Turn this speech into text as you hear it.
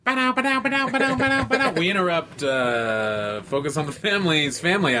We interrupt Focus on the Family's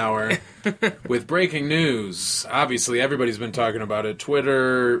Family Hour with breaking news. Obviously, everybody's been talking about it.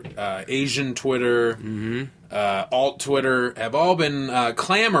 Twitter, Asian Twitter, alt Twitter have all been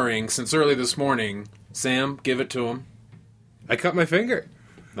clamoring since early this morning. Sam, give it to them. I cut my finger.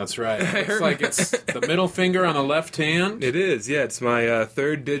 That's right. It's like it's the middle finger on the left hand. It is, yeah. It's my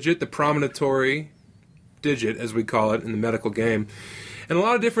third digit, the promontory digit, as we call it in the medical game. And a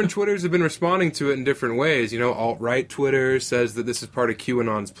lot of different Twitters have been responding to it in different ways. You know, alt-right Twitter says that this is part of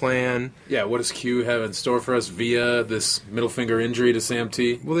QAnon's plan. Yeah, what does Q have in store for us via this middle finger injury to Sam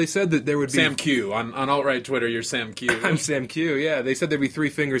T? Well, they said that there would be... Sam Q. On alt-right Twitter, you're Sam Q. I'm Sam Q, yeah. They said there'd be 3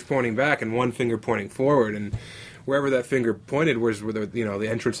 fingers pointing back and 1 finger pointing forward. And wherever that finger pointed was where the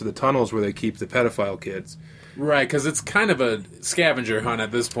entrance to the tunnels where they keep the pedophile kids. Right, because it's kind of a scavenger hunt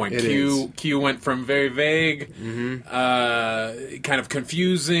at this point. Q went from very vague, kind of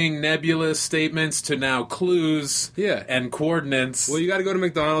confusing, nebulous statements to now clues and coordinates. Well, you got to go to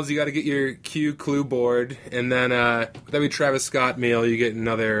McDonald's, you got to get your Q clue board, and then with every Travis Scott meal, you get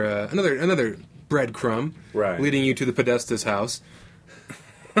another breadcrumb leading you to the Podesta's house.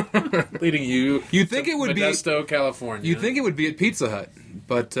 Leading you You'd think it would Modesto, California. You'd think it would be at Pizza Hut,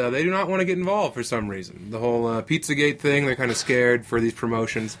 but they do not want to get involved for some reason. The whole Pizzagate thing, they're kind of scared for these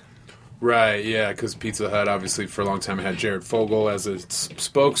promotions. Right, yeah, because Pizza Hut obviously for a long time had Jared Fogle as its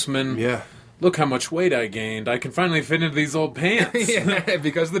spokesman. Yeah. Look how much weight I gained. I can finally fit into these old pants. Yeah,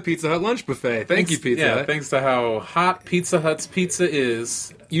 because of the Pizza Hut lunch buffet. Thank you, Pizza Hut. Thanks to how hot Pizza Hut's pizza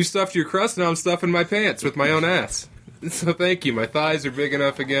is. You stuffed your crust, now I'm stuffing my pants with my own ass. So thank you. My thighs are big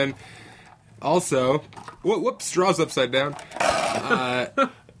enough again. Also, whoops, straw's upside down.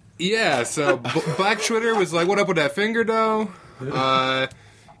 Yeah, so Black Twitter was like, what up with that finger, though?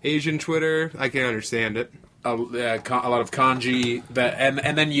 Asian Twitter, I can't understand it. A lot of kanji,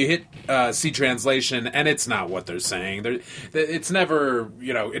 and then you hit C translation, and it's not what they're saying. It's never,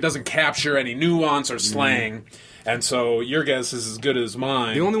 it doesn't capture any nuance or slang. And so your guess is as good as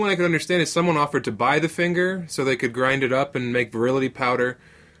mine. The only one I can understand is someone offered to buy the finger so they could grind it up and make virility powder.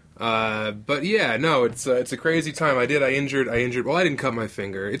 But yeah, no, it's a crazy time. I injured. Well, I didn't cut my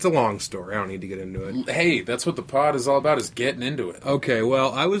finger. It's a long story. I don't need to get into it. Hey, that's what the pod is all about, is getting into it. Okay,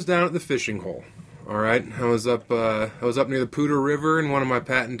 well, I was down at the fishing hole. All right, I was up near the Poudre River, and one of my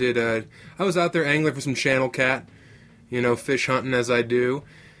patented. I was out there angling for some channel cat, fish hunting as I do.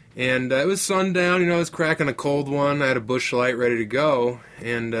 And it was sundown, I was cracking a cold one. I had a bush light ready to go.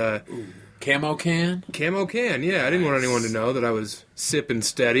 And Camo can? Camo can, yeah. I didn't want anyone to know that I was sipping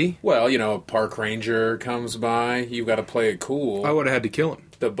steady. Well, a park ranger comes by. You've got to play it cool. I would have had to kill him.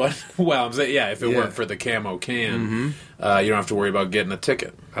 I'm saying, if it weren't for the camo can, you don't have to worry about getting a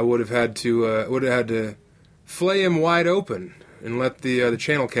ticket. I would have had to flay him wide open and let the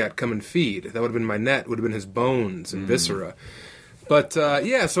channel cat come and feed. That would have been my net. Would have been his bones and viscera. But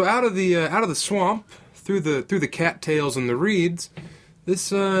so out of the swamp, through the cattails and the reeds, this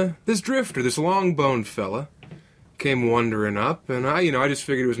drifter, this long-boned fella, came wandering up, and I just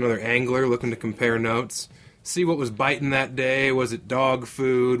figured it was another angler looking to compare notes, see what was biting that day. Was it dog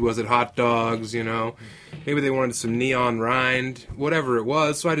food? Was it hot dogs? Maybe they wanted some neon rind, whatever it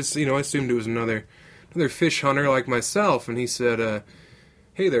was. So I just I assumed it was another fish hunter like myself, and he said,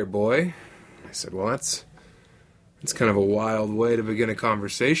 "Hey there, boy." I said, "Well, that's." It's kind of a wild way to begin a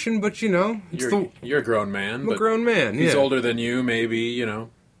conversation, but you're a grown man. I'm a grown man. He's older than you, maybe. Yeah,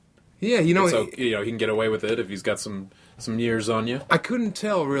 So, he can get away with it if he's got some years on you. I couldn't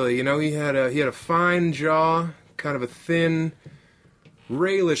tell really. He had a fine jaw, kind of a thin,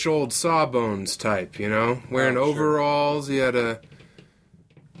 railish old Sawbones type. Wearing overalls. He had a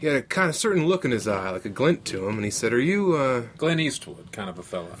kind of certain look in hhis eye, like a glint to him, and he said, "Are you Glenn Eastwood kind of a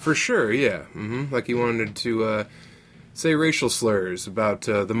fella?" For sure, yeah. Like he wanted to say racial slurs about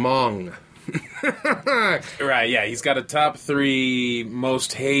the Hmong. Right, yeah. He's got a top 3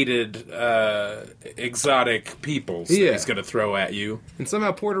 most hated exotic peoples that he's going to throw at you. And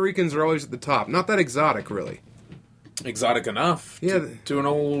somehow Puerto Ricans are always at the top. Not that exotic, really. Exotic enough to an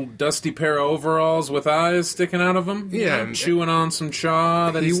old dusty pair of overalls with eyes sticking out of them. Yeah. Chewing on some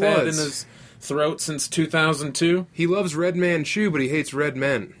chaw that he's had in his throat since 2002. He loves Red Man Chew, but he hates red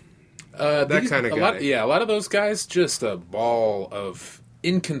men. That kind of guy. A lot of those guys, just a ball of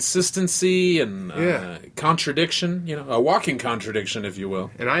inconsistency and contradiction. A walking contradiction, if you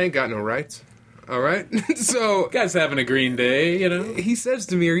will. And I ain't got no rights. All right? So... Guy's having a green day, He says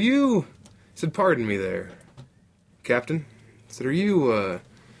to me, "Are you..." I said, "Pardon me there, Captain." I said, "Are you,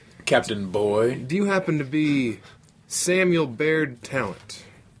 Captain Boy. Do you happen to be Samuel Baird Talent,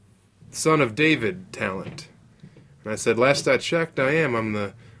 son of David Talent?" And I said, "Last I checked, I am. I'm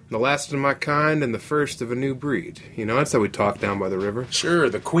the the last of my kind and the first of a new breed. You know, that's how we talk down by the river. Sure,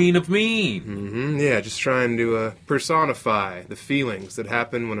 the queen of mean. Yeah, just trying to personify the feelings that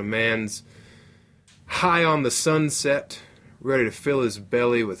happen when a man's high on the sunset, ready to fill his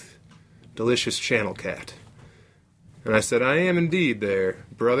belly with delicious channel cat. And I said, I am indeed there,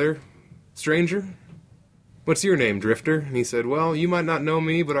 brother. Stranger? What's your name, Drifter? And he said, well, you might not know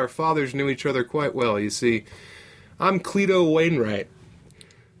me, but our fathers knew each other quite well. You see, I'm Cleto Wainwright,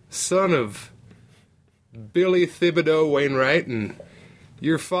 son of Billy Thibodeau Wainwright, and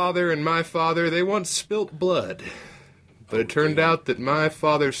your father and my father, they once spilt blood. But it turned out that my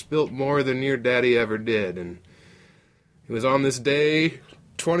father spilt more than your daddy ever did, and it was on this day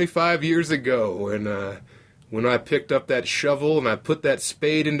 25 years ago, and when I picked up that shovel and I put that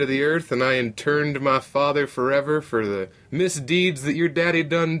spade into the earth and I interned my father forever for the misdeeds that your daddy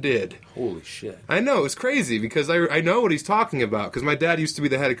done did. Holy shit. I know, it's crazy because I know what he's talking about because my dad used to be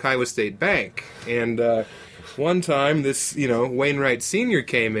the head of Kiowa State Bank. And one time this, Wainwright Sr.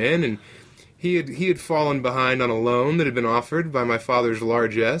 came in and he had fallen behind on a loan that had been offered by my father's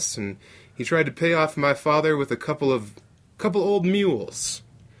largesse, and he tried to pay off my father with a couple old mules.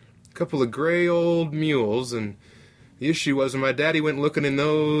 Couple of gray old mules, and the issue was when my daddy went looking in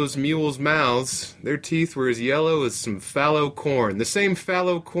those mules' mouths, their teeth were as yellow as some fallow corn. The same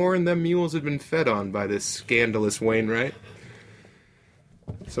fallow corn them mules had been fed on by this scandalous Wainwright.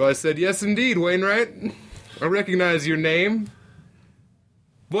 So I said, yes indeed, Wainwright. I recognize your name.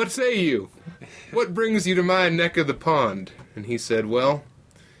 What say you? What brings you to my neck of the pond? And he said, well,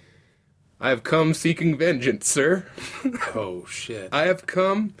 I have come seeking vengeance, sir. Oh, shit. I have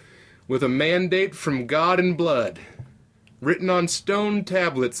come with a mandate from God in blood, written on stone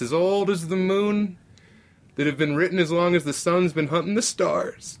tablets as old as the moon, that have been written as long as the sun's been hunting the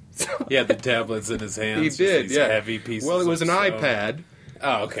stars. He had the tablets in his hands. He did, these heavy pieces. Well, it was of an stone. iPad.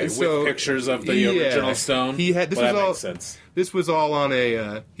 Oh, okay. So, with pictures of the original stone. He had. That makes sense. This was all on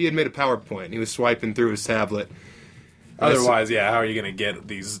a. He had made a PowerPoint. He was swiping through his tablet. Otherwise, how are you going to get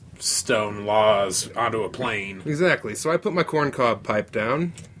these stone laws onto a plane? Exactly. So I put my corncob pipe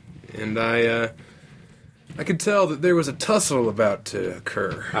down, and I could tell that there was a tussle about to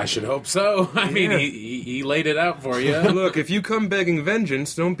occur. I should hope so. I mean, he laid it out for you. Look, if you come begging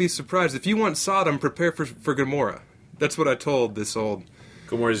vengeance, don't be surprised. If you want Sodom, prepare for Gomorrah. That's what I told this old...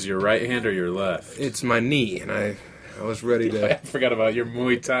 Gomorrah's your right hand or your left? It's my knee, and I was ready to... I forgot about your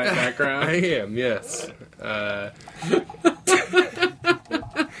Muay Thai background. I am, yes.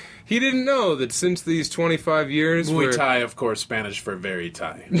 He didn't know that since these 25 years... Muay Thai, of course, Spanish for very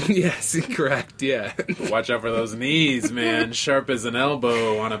Thai. Yes, correct, yeah. Watch out for those knees, man. Sharp as an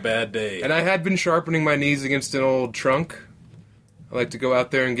elbow on a bad day. And I had been sharpening my knees against an old trunk. I like to go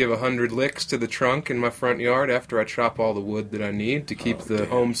out there and give 100 licks to the trunk in my front yard after I chop all the wood that I need to keep the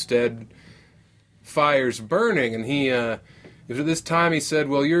homestead fires burning. And it was at this time he said,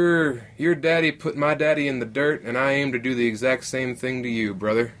 well, your daddy put my daddy in the dirt, and I aim to do the exact same thing to you,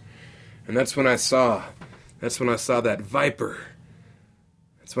 brother. And that's when I saw that viper.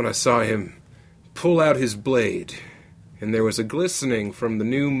 That's when I saw him pull out his blade. And there was a glistening from the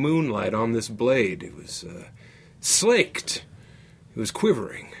new moonlight on this blade. It was slaked. It was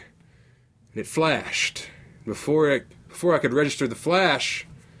quivering, and it flashed. Before I could register the flash,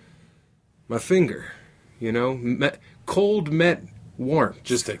 my finger, cold met warmth.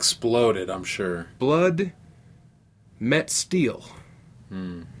 Just exploded, I'm sure. Blood met steel.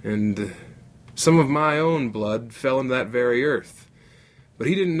 And some of my own blood fell into that very earth. But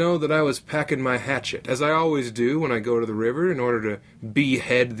he didn't know that I was packing my hatchet, as I always do when I go to the river in order to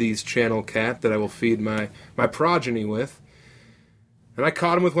behead these channel cat that I will feed my progeny with. And I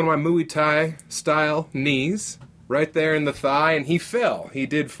caught him with one of my Muay Thai style knees, right there in the thigh, and he fell. He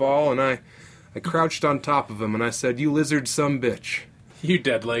did fall, and I crouched on top of him, and I said, "You lizard bitch." You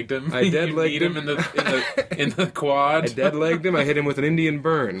dead-legged him. I dead-legged him in the quad. I dead-legged him. I hit him with an Indian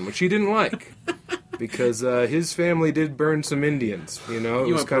burn, which he didn't like, because his family did burn some Indians. It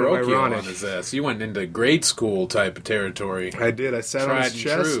was kind of ironic. On his ass. You went into grade school type of territory. I did. I sat on his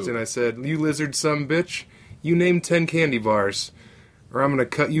chest, and I said, "You lizard bitch, you name 10 candy bars, or I'm going to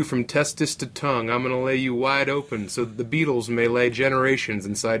cut you from testis to tongue. I'm going to lay you wide open so that the beetles may lay generations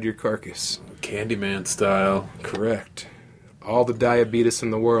inside your carcass." Candyman style. Correct. All the diabetes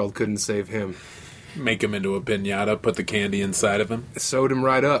in the world couldn't save him. Make him into a piñata, put the candy inside of him. Sewed him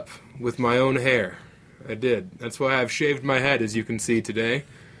right up with my own hair. I did. That's why I've shaved my head, as you can see today.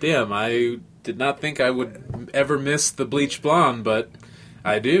 Damn, I did not think I would ever miss the bleach blonde, but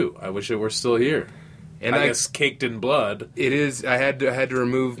I do. I wish it were still here. And I guess caked in blood. It is. I had to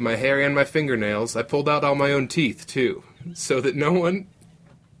remove my hair and my fingernails. I pulled out all my own teeth, too, so that no one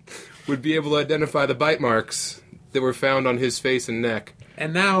would be able to identify the bite marks that were found on his face and neck.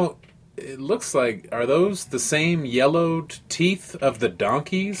 And now, it looks like, are those the same yellowed teeth of the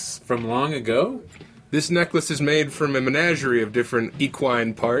donkeys from long ago? This necklace is made from a menagerie of different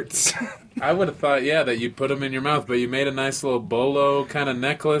equine parts. I would have thought, that you'd put them in your mouth, but you made a nice little bolo kind of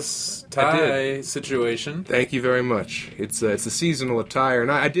necklace tie situation. Thank you very much. It's a seasonal attire, and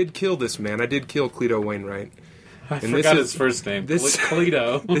I did kill this man. I did kill Cleto Wainwright. I forgot his first name.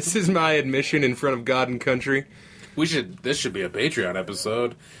 Cleto. This is my admission in front of God and country. This should be a Patreon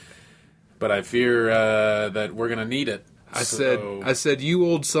episode, but I fear that we're gonna need it. I said, you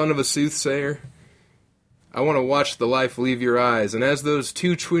old son of a soothsayer. I want to watch the life leave your eyes, and as those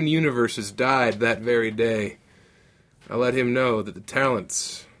two twin universes died that very day, I let him know that the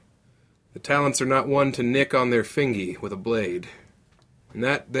talents are not one to nick on their fingy with a blade. And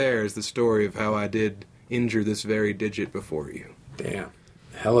that there is the story of how I did injure this very digit before you. Damn.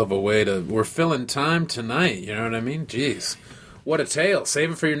 Hell of a way to... We're filling time tonight, you know what I mean? Jeez. What a tale.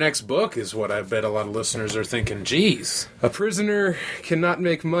 Save it for your next book is what I bet a lot of listeners are thinking. Jeez. A prisoner cannot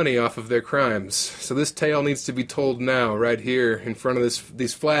make money off of their crimes, so this tale needs to be told now, right here, in front of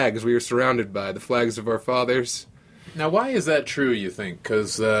these flags we are surrounded by, the flags of our fathers. Now, why is that true, you think?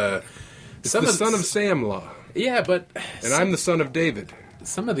 Because, it's the son of Sam Law. Yeah, but... And I'm the son of David.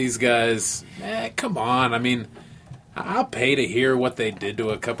 Some of these guys, come on. I mean, I'll pay to hear what they did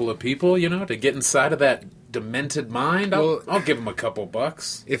to a couple of people, to get inside of that demented mind. I'll give them a couple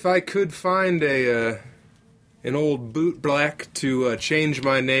bucks. If I could find an old boot black to change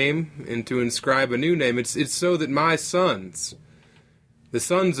my name and to inscribe a new name, it's so that my sons, the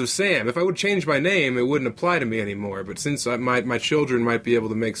sons of Sam, if I would change my name, it wouldn't apply to me anymore. But since my children might be able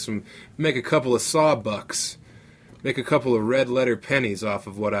to make a couple of sawbucks, make a couple of red letter pennies off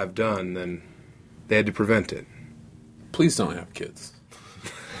of what I've done, then they had to prevent it. Please don't have kids.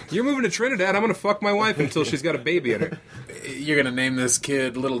 You're moving to Trinidad. I'm going to fuck my wife until she's got a baby in her. You're going to name this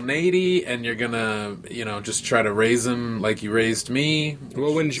kid Little Nady, and you're going to, just try to raise him like you raised me.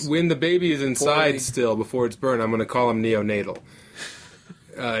 Well, when the baby is inside still, before it's born, I'm going to call him neonatal.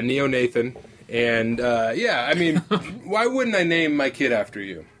 Neonathan. And, why wouldn't I name my kid after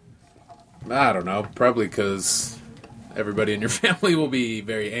you? I don't know. Probably because everybody in your family will be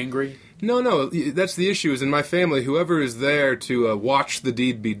very angry. No, that's the issue, is in my family, whoever is there to watch the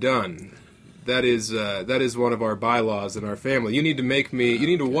deed be done, that is one of our bylaws in our family. You need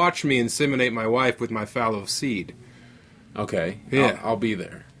to watch me inseminate my wife with my fallow seed. Okay. Yeah. I'll be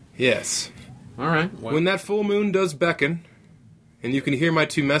there. Yes. All right. Well, when that full moon does beckon, and you can hear my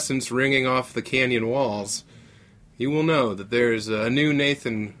tumescence ringing off the canyon walls, you will know that there is a new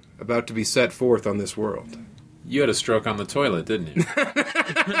Nathan about to be set forth on this world. You had a stroke on the toilet, didn't you?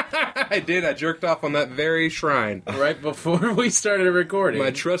 I did. I jerked off on that very shrine. Right before we started recording. My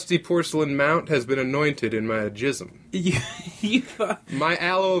trusty porcelain mount has been anointed in my jism. You thought... My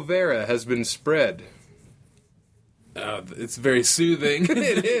aloe vera has been spread. It's very soothing.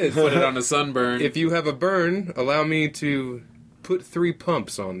 It is. Put it on a sunburn. If you have a burn, allow me to put 3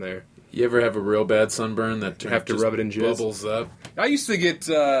 pumps on there. You ever have a real bad sunburn that have to rub it in jizz? Bubbles up? I used to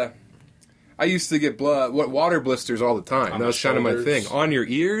get water blisters all the time. That was kind of my thing. On your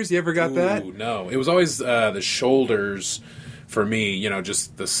ears, you ever got that? No. It was always the shoulders for me,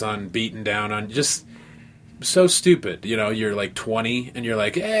 just the sun beating down on, just so stupid. You're like 20 and you're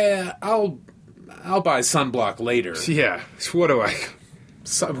like, I'll buy sunblock later. Yeah. What do I...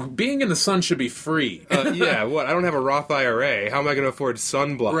 being in the sun should be free. Yeah, what? I don't have a Roth IRA. How am I going to afford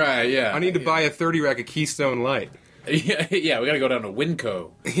sunblock? Right, yeah. I need to buy a 30-rack of Keystone Light. Yeah, we got to go down to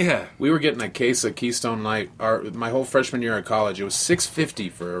Winco. Yeah. We were getting a case of Keystone Light my whole freshman year of college. It was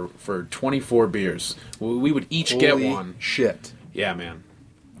 $6.50 for 24 beers. We would each get one. Shit. Yeah, man.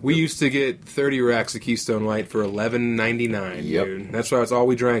 We used to get 30 racks of Keystone Light for $11.99. Yep. Dude. That's why it's all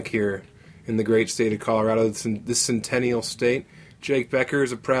we drank here in the great state of Colorado, this centennial state. Jake Becker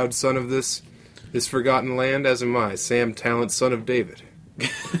is a proud son of this forgotten land, as am I, Sam Talent, son of David.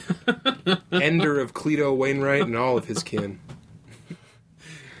 Ender of Cleto Wainwright and all of his kin.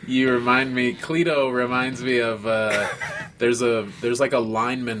 Cleto reminds me of, there's like a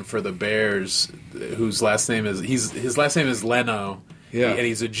lineman for the Bears whose last name is Leno. Yeah. And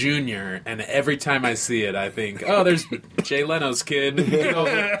he's a junior, and every time I see it, I think, oh, there's Jay Leno's kid.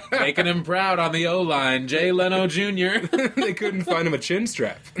 Making him proud on the O-line, Jay Leno Jr. They couldn't find him a chin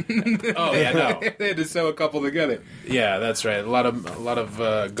strap. Oh, yeah, no. They had to sew a couple together. Yeah, that's right. A lot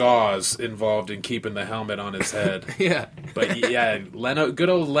of gauze involved in keeping the helmet on his head. Yeah. But, yeah, good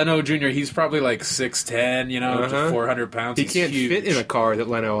old Leno Jr., he's probably like 6'10", 400 pounds. He can't fit in a car that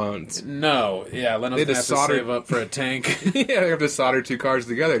Leno owns. No, yeah, Leno's going to have to save up for a tank. Yeah, they have to solder or two cars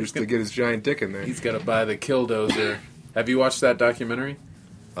together just to get his giant dick in there. He's got to buy the Killdozer. Have you watched that documentary?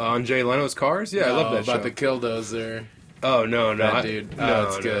 On Jay Leno's cars? Yeah, I love that show. About the Killdozer. Oh, no. That dude. No,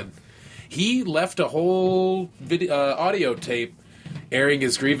 it's good. He left a whole audio tape airing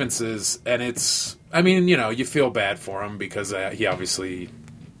his grievances, and it's... I mean, you feel bad for him because he obviously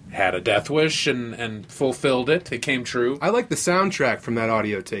had a death wish and fulfilled it. It came true. I like the soundtrack from that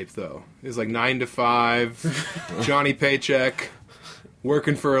audio tape, though. It was like 9 to 5, Johnny Paycheck,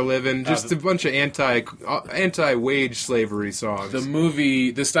 working for a living, just a bunch of anti-wage slavery songs.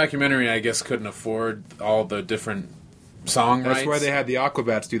 This documentary, I guess, couldn't afford all the different song rights. That's why they had the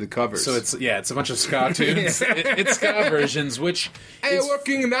Aquabats do the covers. So it's a bunch of ska tunes. It's ska versions, which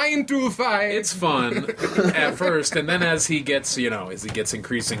working 9 to 5. It's fun at first, and then as he gets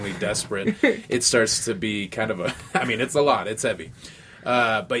increasingly desperate, it starts to be kind of it's a lot. It's heavy.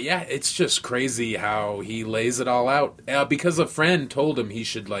 But yeah, it's just crazy how he lays it all out. Because a friend told him he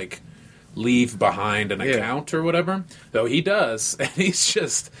should, leave behind an account or whatever. Though he does. And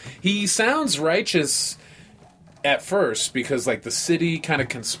he sounds righteous at first because, the city kind of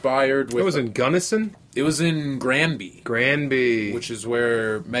conspired with... It was in Gunnison? It was in Granby. Granby. Which is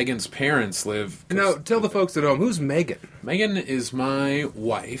where Megan's parents live. Now, tell the folks at home, who's Megan? Megan is my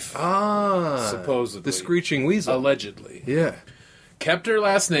wife. Ah. Supposedly. The Screeching Weasel. Allegedly. Yeah. Kept her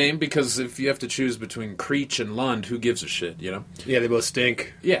last name because if you have to choose between Creech and Lund, who gives a shit, Yeah, they both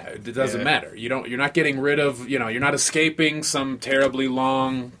stink. Yeah, it doesn't matter. You're not getting rid of, you're not escaping some terribly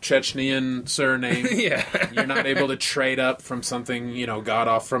long Chechnyan surname. Yeah. You're not able to trade up from something, got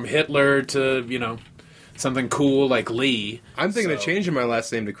off from Hitler to, something cool like Lee. I'm thinking of changing my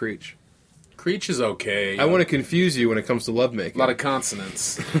last name to Creech. Creech is okay. I want to confuse you when it comes to lovemaking. A lot of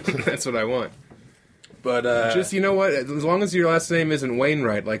consonants. That's what I want. But, just, you know what? As long as your last name isn't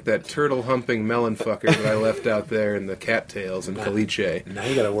Wainwright, like that turtle-humping melon fucker that I left out there in the cattails in Caliche. Now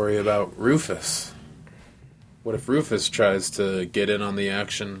you gotta worry about Rufus. What if Rufus tries to get in on the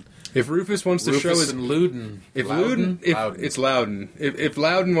action? If Rufus wants to show his... and Loudon. If Loudon? It's Loudon. If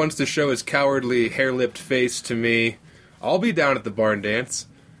Loudon wants to show his cowardly, hair-lipped face to me, I'll be down at the barn dance.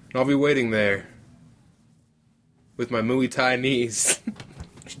 And I'll be waiting there. With my Muay Thai knees.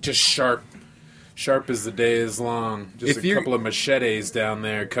 Just sharp as the day is long. Just a couple of machetes down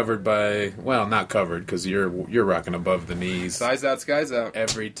there, covered by... Well, not covered, because you're rocking above the knees. Size out, skies out.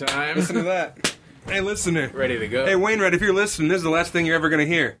 Every time. Listen to that. Hey, listener. Ready to go. Hey, Wainwright, if you're listening, this is the last thing you're ever going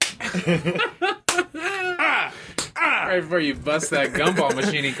to hear. Right before you bust that gumball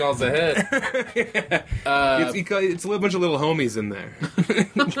machine he calls ahead. It's a little bunch of little homies in there.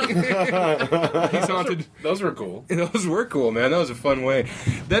 He's haunted. Those were cool. Those were cool, man. That was a fun way.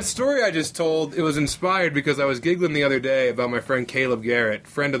 That story I just told, it was inspired because I was giggling the other day about my friend Caleb Garrett,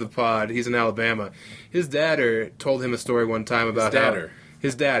 friend of the pod. He's in Alabama. His dadder told him a story one time about his dadder.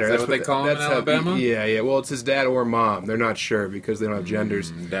 Is that what they call him in Alabama? Yeah. Well, it's his dad or mom. They're not sure because they don't have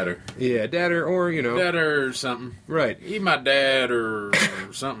genders. Dadder. Yeah, dadder or, Dadder or something. Right. He my dad or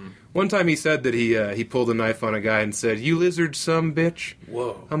something. One time he said that he pulled a knife on a guy and said, "You lizard some bitch.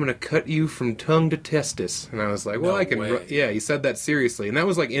 Whoa. I'm going to cut you from tongue to testis." And I was like, well, No I can... way. Yeah, he said that seriously. And that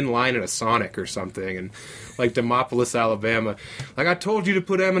was in line at a Sonic or something. And Demopolis, Alabama. I told you to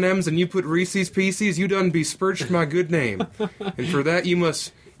put M&Ms and you put Reese's Pieces. You done besmirched my good name. And for that you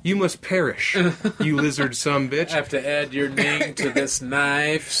must perish, you lizard some bitch. I have to add your name to this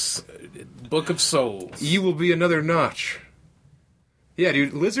knife's book of souls. You will be another notch. Yeah,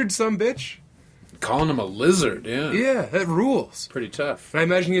 dude, lizard some bitch. Calling him a lizard, yeah. Yeah, that rules. Pretty tough. And I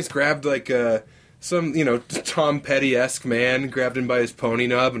imagine he just grabbed some, Tom Petty-esque man, grabbed him by his pony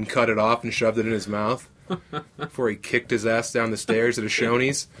nub and cut it off and shoved it in his mouth before he kicked his ass down the stairs at a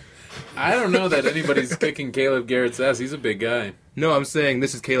Shoney's. I don't know that anybody's kicking Caleb Garrett's ass. He's a big guy. No, I'm saying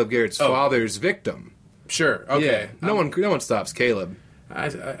this is Caleb Garrett's father's victim. Sure, okay. Yeah, no one stops Caleb.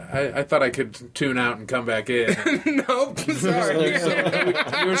 I thought I could tune out and come back in. Nope, sorry.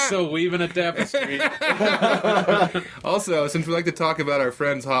 You were still weaving a tapestry. Also, since we like to talk about our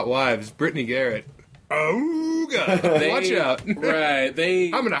friends' hot wives, Brittany Garrett. Oh, God. Watch out. Right.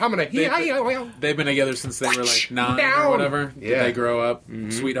 They've been together since they were 9 or whatever. Yeah. Did they grow up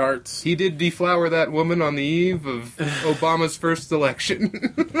sweethearts? He did deflower that woman on the eve of Obama's first election.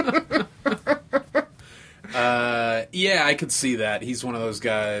 Yeah, I could see that. He's one of those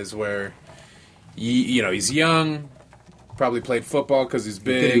guys where, he's young, probably played football because he's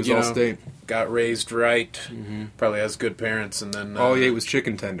big. He was All-State. Got raised right, probably has good parents, and then... all he ate was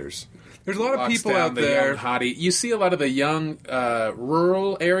chicken tenders. There's a lot of people out there. Hottie. You see a lot of the young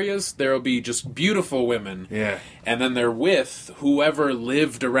rural areas. There will be just beautiful women. Yeah. And then they're with whoever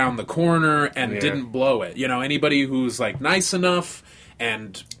lived around the corner and didn't blow it. Anybody who's nice enough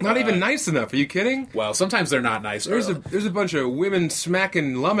and Not even nice enough. Are you kidding? well, sometimes they're not nice. There's a bunch of women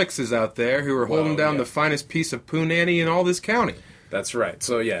smacking lummoxes out there who are holding down the finest piece of punani in all this county. That's right.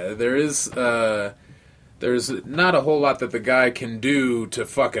 So yeah, there's not a whole lot that the guy can do to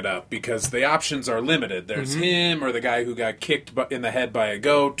fuck it up because the options are limited. There's him or the guy who got kicked in the head by a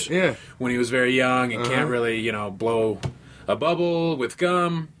goat when he was very young and can't really, blow a bubble with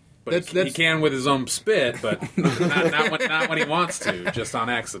gum. But he can with his own spit, but not when he wants to, just on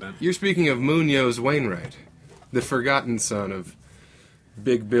accident. You're speaking of Munoz Wainwright, the forgotten son of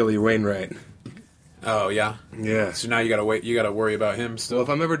Big Billy Wainwright. Oh yeah, yeah. So now you gotta wait. You gotta worry about him still. Well, if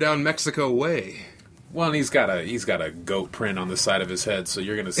I'm ever down Mexico way. Well, and he's got a goat print on the side of his head, so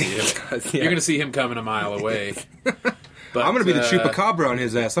you're gonna see him. You're gonna see him coming a mile away. But I'm gonna be the chupacabra on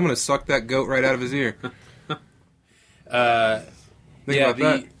his ass. I'm gonna suck that goat right out of his ear. Think about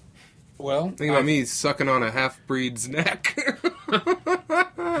that. Well, think about me sucking on a half-breed's neck.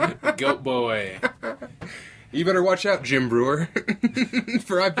 Goat boy. You better watch out, Jim Brewer,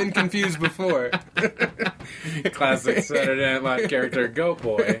 for I've been confused before. Classic Saturday Night Live character, Goat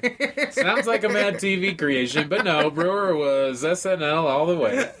Boy. Sounds like a Mad TV creation, but no, Brewer was SNL all the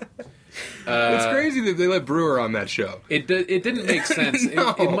way. It's crazy that they let Brewer on that show. It didn't make sense.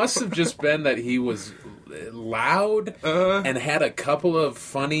 No. It must have just been that he was loud and had a couple of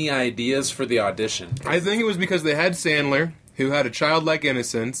funny ideas for the audition. I think it was because they had Sandler, who had a childlike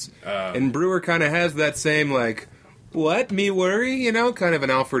innocence, and Brewer kind of has that same, like, what, me worry? Kind of an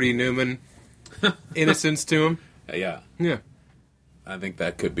Alfred E. Newman innocence to him. Yeah. Yeah. I think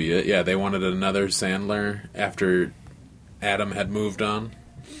that could be it. Yeah, they wanted another Sandler after Adam had moved on.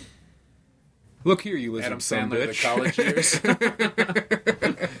 Look here, you lizard Adam son Sandler, bitch. the college years.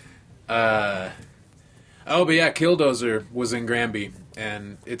 But yeah, Killdozer was in Granby,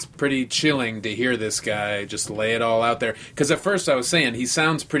 and it's pretty chilling to hear this guy just lay it all out there. Because at first I was saying he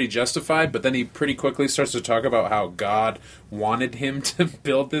sounds pretty justified, but then he pretty quickly starts to talk about how God wanted him to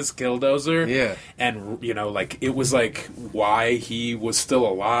build this Killdozer. Yeah. And, it was like why he was still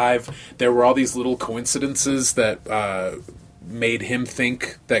alive. There were all these little coincidences that made him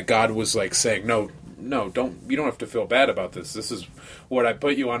think that God was like saying, no, you don't have to feel bad about this. This is what I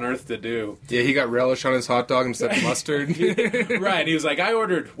put you on earth to do. Yeah, he got relish on his hot dog instead of mustard. Right, he was like, I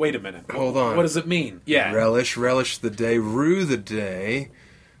ordered, wait a minute. Hold on. What does it mean? Yeah. Relish the day, rue the day,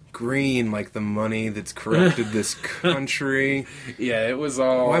 green like the money that's corrupted this country. Yeah, it was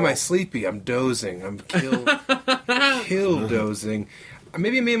all... Why am I sleepy? I'm dozing. I'm kill dozing.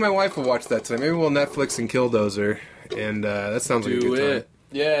 Maybe me and my wife will watch that tonight. Maybe we'll Netflix and Killdozer, and that sounds like a good time.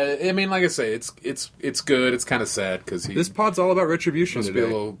 Yeah, I mean, like I say, it's good. It's kind of sad because this pod's all about retribution today. Be a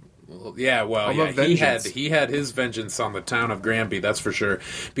little yeah. Well, yeah, he had his vengeance on the town of Granby. That's for sure.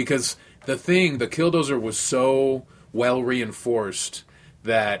 Because the Killdozer was so well reinforced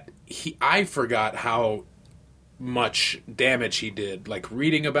that I forgot how much damage he did. Like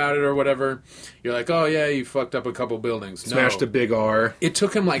reading about it or whatever, you're like, oh yeah, he fucked up a couple buildings, smashed a big R. It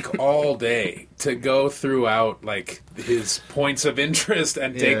took him like all day to go throughout like his points of interest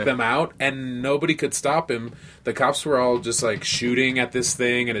and take them out, and nobody could stop him. The cops were all just like shooting at this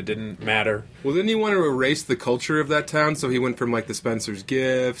thing, and it didn't matter. Well, didn't he want to erase the culture of that town? So he went from like the Spencer's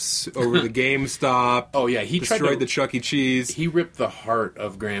Gifts over the GameStop. Oh yeah, he destroyed the Chuck E. Cheese. He ripped the heart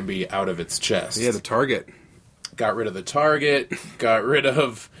of Granby out of its chest. Yeah, the Target. Got rid of the Target. Got rid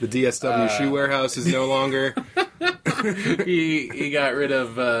of the DSW shoe warehouse is no longer. he got rid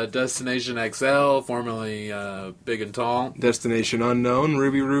of Destination XL, formerly Big and Tall. Destination Unknown,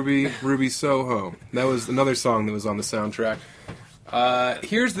 Ruby Soho. That was another song that was on the soundtrack.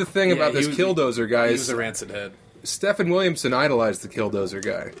 Here's the thing about this Killdozer guy. He was a rancid head. Stephen Williamson idolized the Killdozer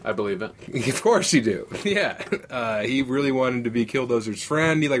guy. I believe it. Of course you do. Yeah. He really wanted to be Killdozer's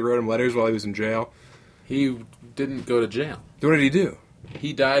friend. He wrote him letters while he was in jail. He didn't go to jail. What did he do?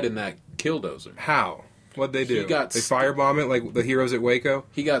 He died in that Killdozer. How? What'd they do? They firebomb it like the heroes at Waco?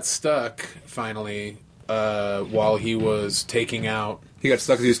 He got stuck, finally, while he was taking out... He got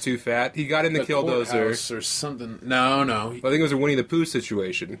stuck because he was too fat? He got in the Killdozer. Or something. No. I think it was a Winnie the Pooh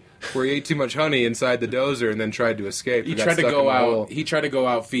situation, where he ate too much honey inside the dozer and then tried to escape. He tried to go out. He tried to go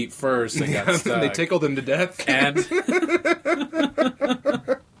out feet first and got stuck. They tickled him to death. And...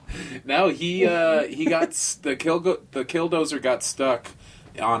 No, he got the Killdozer got stuck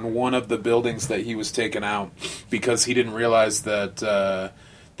on one of the buildings that he was taken out because he didn't realize that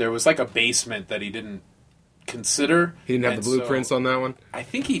there was like a basement that he didn't consider. He didn't have the blueprints on that one? I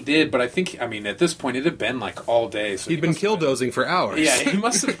think he did, but I mean, at this point, it had been like all day. So He'd been killdozing for hours. Yeah, he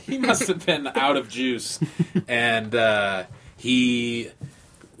must have been out of juice, and he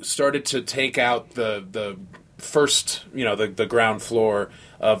started to take out the first, the ground floor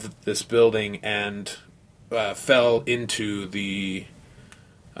of this building and fell into the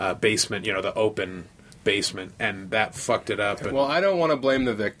basement, the open basement, and that fucked it up. And Well, I don't want to blame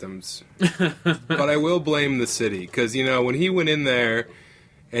the victims, but I will blame the city, because, when he went in there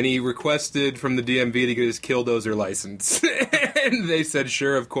and he requested from the DMV to get his Killdozer license, and they said,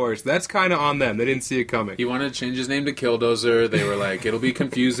 sure, of course, that's kind of on them. They didn't see it coming. he wanted to change his name to Killdozer. They were like, it'll be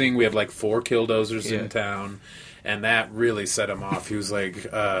confusing. We have like 4 Killdozers in town. And that really set him off. He was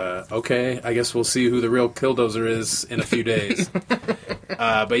like, okay, I guess we'll see who the real Killdozer is in a few days.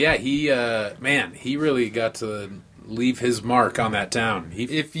 But yeah, he really got to leave his mark on that town.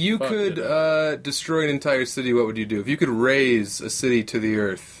 If you could destroy an entire city, what would you do? If you could raise a city to the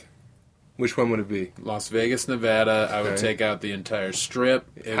earth, which one would it be? Las Vegas, Nevada, I would take out the entire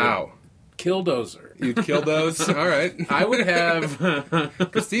strip. How? Killdozer. You'd kill those? All right. I would have...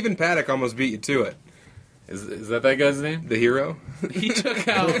 Because Stephen Paddock almost beat you to it. Is that guy's name? The hero? He took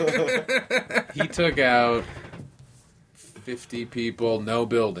out 50 people, no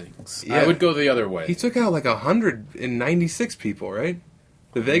buildings. Yeah. I would go the other way. He took out like 196 people, right?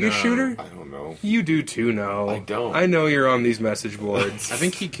 The Vegas shooter? I don't know. You do too know. I don't. I know you're on these message boards. I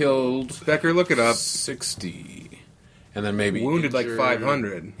think he killed Becker, look it up. 60. And then maybe Wounded like injured-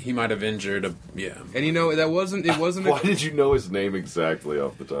 500. He might have injured And it wasn't Why did you know his name exactly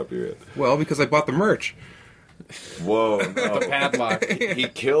off the top of your head? well, because I bought the merch. Whoa, no. the padlock. He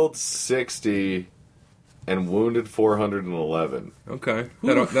killed 60 and wounded 411. Okay.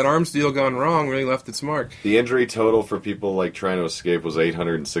 That arms deal gone wrong really left its mark. The injury total for people like trying to escape was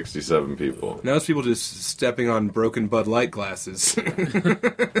 867 people. Now it's people just stepping on broken Bud Light glasses.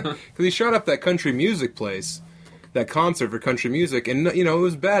 Because he shot up that country music place, that concert for country music, and it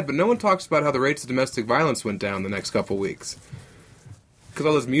was bad, but no one talks about how the rates of domestic violence went down the next couple weeks. Because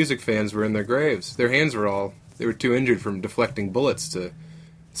all those music fans were in their graves. Their hands were they were too injured from deflecting bullets to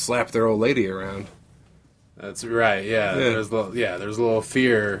slap their old lady around. That's right. Yeah. There's a little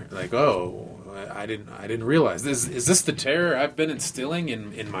fear. Like, I didn't realize this. Is this the terror I've been instilling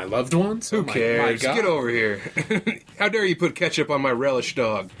in my loved ones? Who cares? God. Get over here. How dare you put ketchup on my relish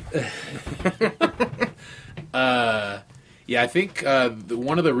dog? Yeah, I think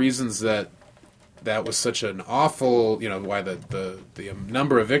one of the reasons that was such an awful, why the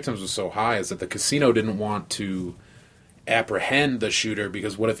number of victims was so high is that the casino didn't want to apprehend the shooter,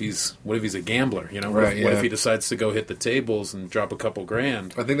 because what if he's a gambler? What if he decides to go hit the tables and drop a couple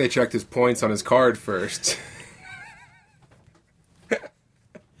grand? I think they checked his points on his card first.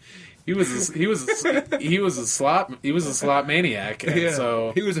 He was a slot maniac, and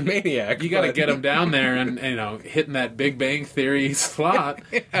so he was a maniac. you got to get him down there and hitting that Big Bang Theory slot,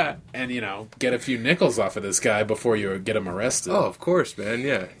 and get a few nickels off of this guy before you get him arrested. Oh, of course, man.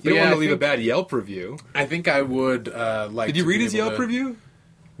 Yeah, you don't want to leave a bad Yelp review. I think I would like. Did you read his Yelp review?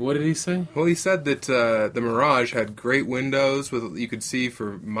 What did he say? Well, he said that the Mirage had great windows with you could see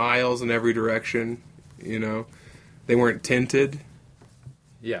for miles in every direction. They weren't tinted.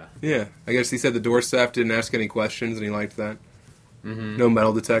 Yeah. Yeah, I guess he said the door staff didn't ask any questions, and he liked that. Mm-hmm. No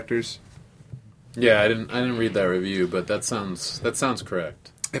metal detectors. Yeah, I didn't read that review, but that sounds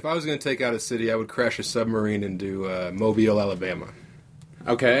correct. If I was going to take out a city, I would crash a submarine into Mobile, Alabama.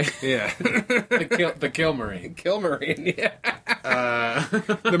 Okay. Yeah. the kill marine. Kill Marine, yeah.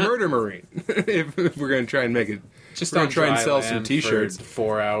 The Murder Marine. if we're going to try and make it. Just we're on going to try and dry sell land some T-shirts. for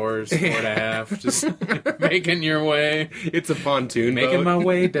 4 hours, 4.5, just making your way. It's a pontoon Making boat. my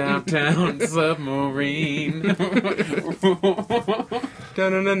way downtown submarine.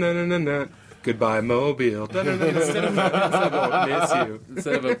 Dun-dun-dun-dun-dun-dun. Goodbye, Mobile. Dun-dun-dun-dun-dun. I won't miss you.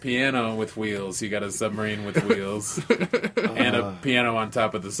 Instead of a piano with wheels, you got a submarine with wheels. And a piano on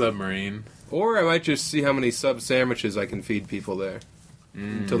top of the submarine. Or I might just see how many sub sandwiches I can feed people there.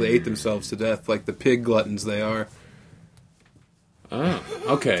 Until they ate themselves to death, like the pig gluttons they are. Oh,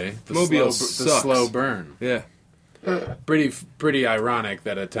 okay. Mobile the sucks. slow burn. Yeah. Pretty ironic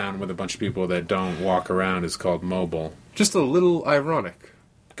that a town with a bunch of people that don't walk around is called mobile. Just a little ironic.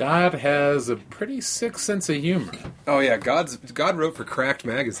 God has a pretty sick sense of humor. Oh yeah, God wrote for Cracked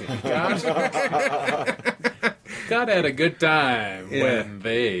magazine. God had a good time Yeah.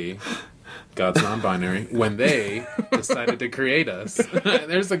 when God's non-binary, when they decided to create us.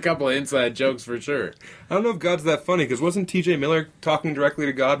 There's a couple of inside jokes for sure. I don't know if God's that funny, because wasn't T.J. Miller talking directly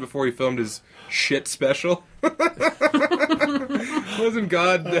to God before he filmed his shit special? Wasn't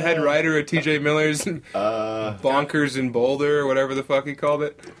God the head writer of T.J. Miller's Bonkers in Boulder, or whatever the fuck he called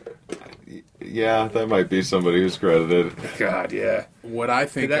it? Yeah, that might be somebody who's credited. God, yeah. What I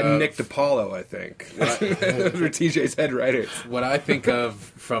think That of, Nick DiPaolo, I think. Those were TJ's head writers. what I think of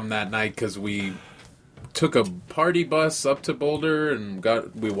from that night, because we took a party bus up to Boulder and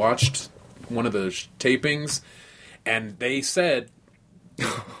we watched one of the tapings, and they said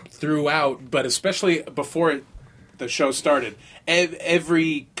throughout, but especially before the show started,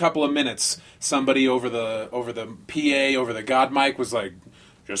 every couple of minutes, somebody over the PA, over the God mic was like,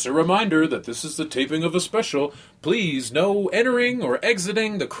 just a reminder that this is the taping of a special. Please, no entering or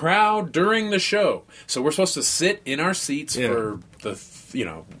exiting the crowd during the show. So we're supposed to sit in our seats for the,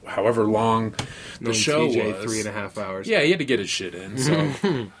 however long the show TJ, was. 3.5 hours. Yeah, he had to get his shit in.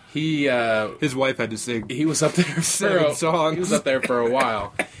 So his wife had to sing. he was up there for 7 songs. He was up there for a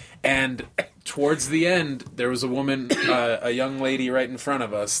while, and towards the end, there was a woman, a young lady, right in front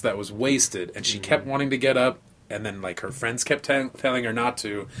of us that was wasted, and she kept wanting to get up. And then, her friends kept telling her not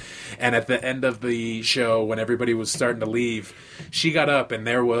to. And at the end of the show, when everybody was starting to leave, she got up, and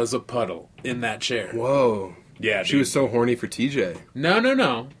there was a puddle in that chair. Whoa. Yeah, She was so horny for TJ.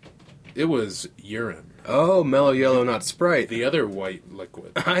 No. It was urine. Oh, mellow yellow, not Sprite. The other white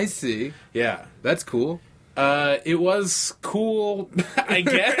liquid. I see. Yeah. That's cool. It was cool, I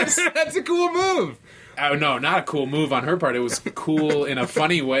guess. That's a cool move. Oh, no, not a cool move on her part. It was cool in a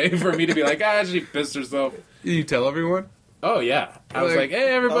funny way for me to be like, she pissed herself. Did you tell everyone? Oh, yeah. I was like,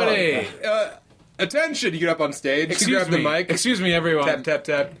 hey, everybody. Attention! You get up on stage. You grab the mic. Excuse me, everyone. Tap, tap,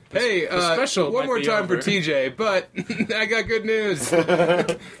 tap. Hey, special one might more be time over. for TJ, but I got good news.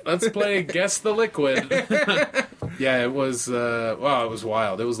 Let's play Guess the Liquid. Yeah, it was, it was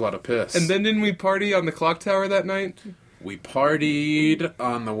wild. It was a lot of piss. And then didn't we party on the clock tower that night? We partied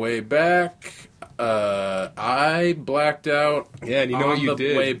on the way back. I blacked out. Yeah, and you know what you on the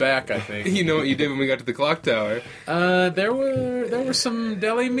did. way back, I think. You know what you did when we got to the clock tower? There were some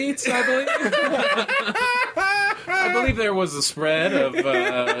deli meats, I believe. I believe there was a spread of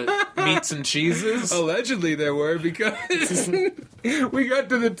meats and cheeses. Allegedly there were, because we got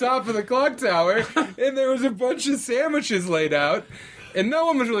to the top of the clock tower, and there was a bunch of sandwiches laid out. And no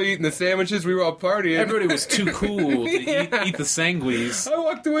one was really eating the sandwiches. We were all partying. Everybody was too cool to eat the sanguis. I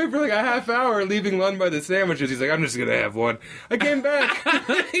walked away for like a half hour, leaving Lund by the sandwiches. He's like, I'm just going to have one. I came back.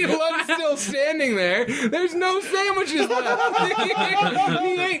 Lund's still standing there. There's no sandwiches left. He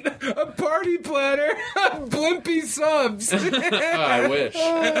ate a party platter of Blimpie subs. I wish. Me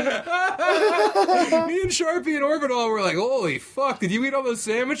and Sharpie and Orbital were like, holy fuck, did you eat all those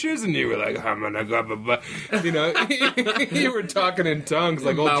sandwiches? And you were like, you were talking in tongues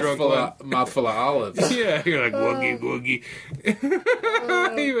like old drunk Lund. Mouthful of olives. Yeah, you're like, woogie, woogie.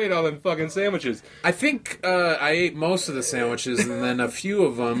 You ate all them fucking sandwiches. I think I ate most of the sandwiches, and then a few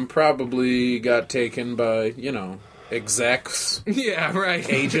of them probably got taken by, execs, Yeah, right.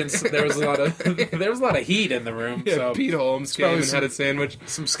 agents. There was a lot of heat in the room. Yeah, so Pete Holmes came and some- had a sandwich.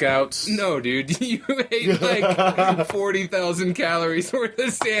 some scouts. No, dude, you ate like 40,000 calories worth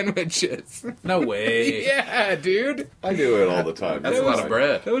of sandwiches. No way. Yeah, dude. I do it all the time. That's a lot of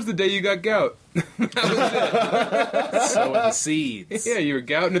bread. That was the day you got gout. Sowing the seeds. Yeah, you were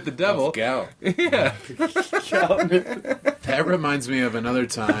gouting at the devil. Of gout. Yeah. That reminds me of another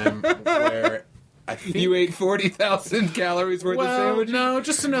time where I think You ate 40,000 calories worth of sandwiches? no,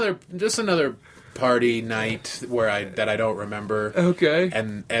 just another party night where I don't remember. Okay.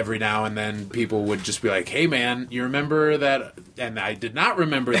 And every now and then people would just be like, "Hey man, you remember that?" And I did not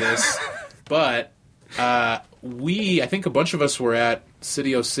remember this, but I think a bunch of us were at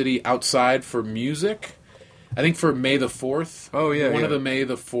City O City outside for music. I think for May the 4th. Oh, yeah, One yeah. of the May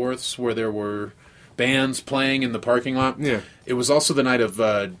the 4ths where there were bands playing in the parking lot. Yeah. It was also the night of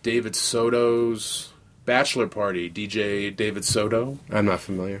David Soto's bachelor party, DJ David Soto. I'm not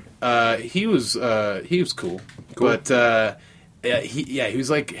familiar. He was cool. But he was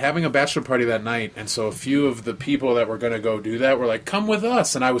like having a bachelor party that night, and so a few of the people that were going to go do that were like, "Come with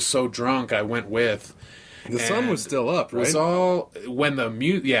us," and I was so drunk I went with. The sun was still up, It right? was all when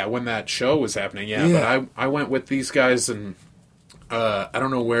when that show was happening. Yeah, Yeah. but I went with these guys, and I don't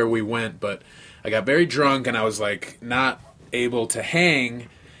know where we went, but I got very drunk, and I was like not able to hang.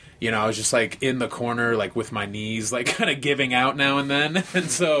 I was just like in the corner, like with my knees, like kind of giving out now and then, and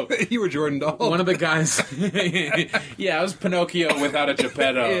so. You were Jordan Dahl. One of the guys, yeah, I was Pinocchio without a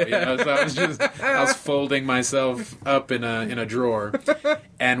Geppetto. Yeah. So I was folding myself up in a drawer,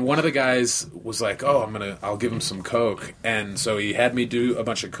 and one of the guys was like, "Oh, I'll give him some Coke," and so he had me do a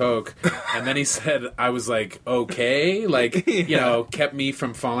bunch of Coke, and then he said I was like, "Okay," like kept me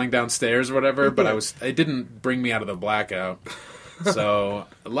from falling downstairs or whatever, but it didn't bring me out of the blackout. So,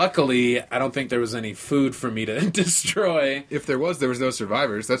 luckily, I don't think there was any food for me to destroy. If there was no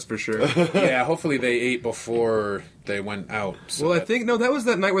survivors, that's for sure. Yeah, hopefully they ate before they went out. So Well, I think, no, that was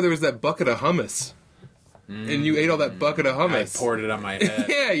that night where there was that bucket of hummus. and you ate all that bucket of I hummus. poured it on my head.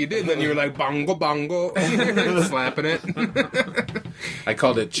 Yeah, you did. And then you were like, bongo, bongo, slapping it. I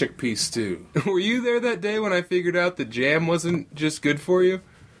called it chickpea stew. Were you there that day when I figured out that jam wasn't just good for you?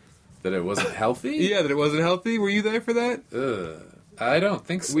 That it wasn't healthy? Yeah, that it wasn't healthy? Were you there for that? Ugh. I don't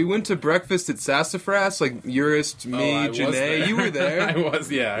think so. We went to breakfast at Sassafras, like Urist, me, I was Janae. there. You were there. I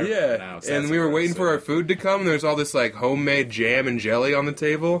was, yeah. I remember now. And we were waiting for our food to come. And there was all this like homemade jam and jelly on the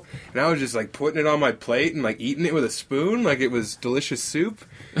table, and I was just like putting it on my plate and like eating it with a spoon, like it was delicious soup.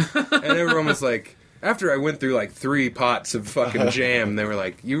 And everyone was like, after I went through like 3 pots of fucking jam, they were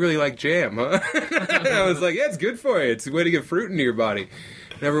like, "You really like jam, huh?" And I was like, "Yeah, it's good for you. It's a way to get fruit into your body."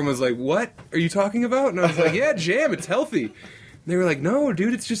 And everyone was like, "What are you talking about?" And I was like, "Yeah, jam. It's healthy." They were like, "No,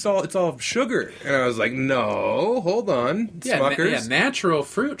 dude, it's all sugar." And I was like, "No, hold on, Smuckers." Natural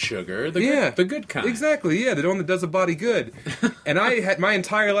fruit sugar, the good kind. Exactly, yeah, the one that does the body good. And I had my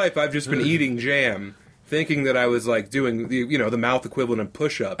entire life, I've just been eating jam, thinking that I was like doing the mouth equivalent of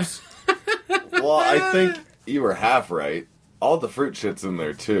push-ups. Well, I think you were half right. All the fruit shit's in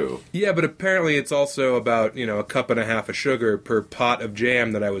there too. Yeah, but apparently it's also about a cup and a half of sugar per pot of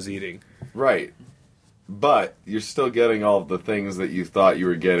jam that I was eating. Right. But you're still getting all of the things that you thought you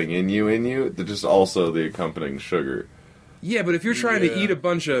were getting in you. They're just also the accompanying sugar. Yeah, but if you're trying to eat a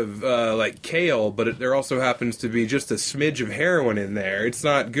bunch of like kale, but there also happens to be just a smidge of heroin in there, it's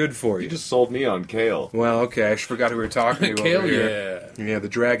not good for you. You just sold me on kale. Well, okay, I forgot who we were talking to Kale, over here. Yeah, the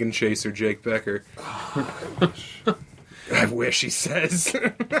dragon chaser, Jake Becker. I wish, he says.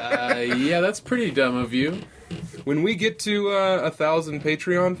 Yeah, that's pretty dumb of you. When we get to 1,000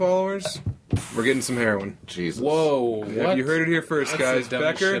 Patreon followers, we're getting some heroin. Jesus. Whoa, Yeah, what? you heard it here first, That's guys. the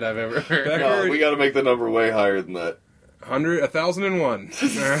dumbest Becker, shit I've ever heard. Becker, No, we gotta make the number way higher than that. 1,001.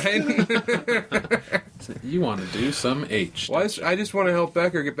 All right. You want to do some H. Well, I just want to help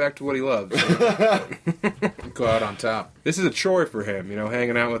Becker get back to what he loves. Go out on top. This is a chore for him,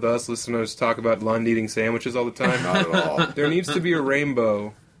 hanging out with us, listening to us talk about Lund eating sandwiches all the time. Not at all. There needs to be a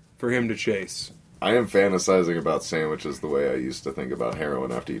rainbow for him to chase. I am fantasizing about sandwiches the way I used to think about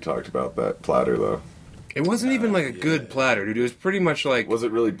heroin after you talked about that platter, though. It wasn't even like a good platter, dude. It was pretty much like... Was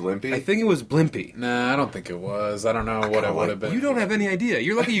it really blimpy? I think it was blimpy. Nah, I don't think it was. I don't know what it would have been. You don't have any idea.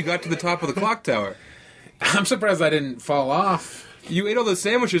 You're lucky you got to the top of the clock tower. I'm surprised I didn't fall off. You ate all those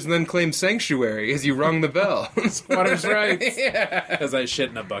sandwiches and then claimed sanctuary as you rung the bell. Squatter's rights. Yeah. As I shit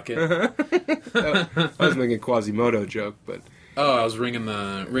in a bucket. I was making a Quasimodo joke, but... Oh, I was ringing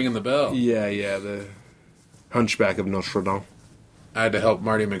the bell. Yeah, the Hunchback of Notre Dame. I had to help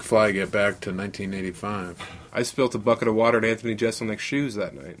Marty McFly get back to 1985. I spilt a bucket of water at Anthony Jeselnik's shoes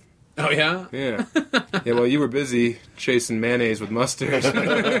that night. Oh, yeah? Yeah. Yeah, well, you were busy chasing mayonnaise with mustard.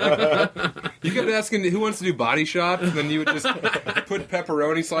 You kept asking who wants to do body shop, and then you would just put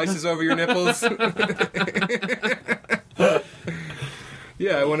pepperoni slices over your nipples.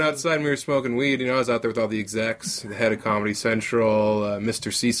 Yeah, I went outside and we were smoking weed. I was out there with all the execs, the head of Comedy Central,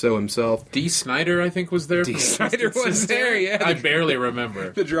 Mr. CISO himself. Dee Snider, I think, was there. Dee Snider was there, yeah. I barely remember.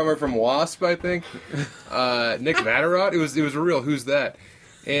 The drummer from Wasp, I think. Nick Vatterott. It was a real who's that.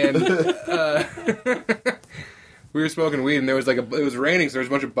 And we were smoking weed, and there was it was raining, so there was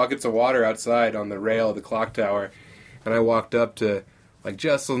a bunch of buckets of water outside on the rail of the clock tower. And I walked up to like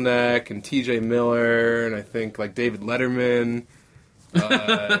Jeselnik and T.J. Miller, and I think like David Letterman.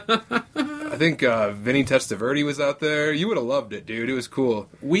 I think Vinny Testaverde was out there. You would have loved it, dude. It was cool.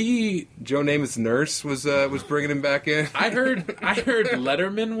 Joe Namath's nurse was bringing him back in. I heard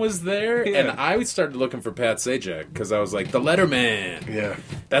Letterman was there, Yeah. and I started looking for Pat Sajak because I was like, the Letterman. Yeah.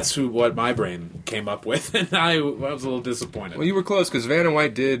 That's what my brain came up with, and I was a little disappointed. Well, you were close because Vanna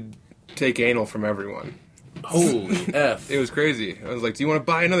White did take anal from everyone. Holy F. It was crazy. I was like, "Do you want to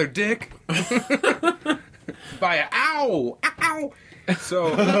buy another dick?" Buy a ow.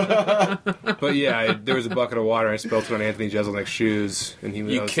 So, but yeah, there was a bucket of water. I spilled it on Anthony Jeselnik's shoes, and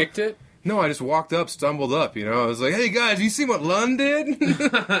You kicked it? No, I just walked up, stumbled up. I was like, "Hey guys, you see what Lund did?"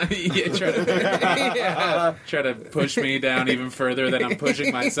 Yeah, try to push me down even further than I'm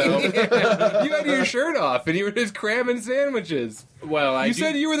pushing myself. You had your shirt off, and you were just cramming sandwiches. Well, You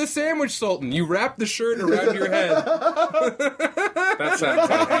said you were the sandwich sultan. You wrapped the shirt around your head. that sounds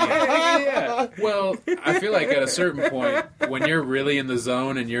like me. Yeah. Well, I feel like at a certain point, when you're really in the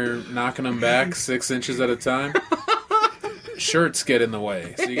zone and you're knocking them back 6 inches at a time, shirts get in the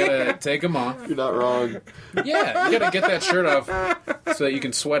way. So you gotta take them off. You're not wrong. Yeah, you gotta get that shirt off so that you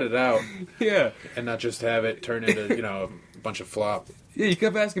can sweat it out Yeah. and not just have it turn into, a bunch of flop. Yeah, you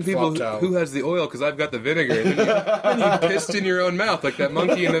kept asking people Flopped out. who has the oil because I've got the vinegar. And then you pissed in your own mouth like that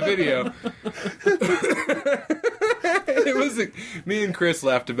monkey in the video. It Me and Chris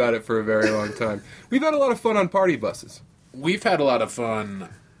laughed about it for a very long time. We've had a lot of fun on party buses. We've had a lot of fun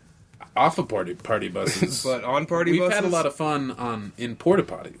off of party buses. But on party We've buses? had a lot of fun in porta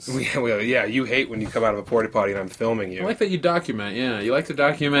potties. Yeah, you hate when you come out of a porta potty and I'm filming you. I like that you document, yeah. You like to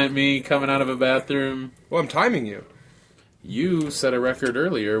document me coming out of a bathroom. Well, I'm timing you. You set a record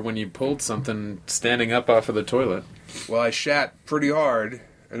earlier when you pulled something standing up off of the toilet. Well, I shat pretty hard,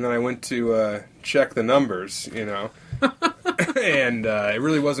 and then I went to check the numbers, and it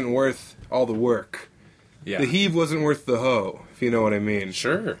really wasn't worth all the work. Yeah. The heave wasn't worth the hoe, if you know what I mean.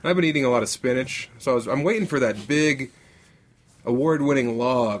 Sure. I've been eating a lot of spinach, so I'm waiting for that big, award-winning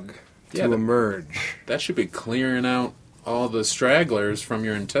log to emerge. That should be clearing out all the stragglers from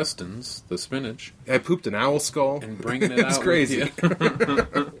your intestines, the spinach, I pooped an owl skull. and bringing it out. It's with crazy. you.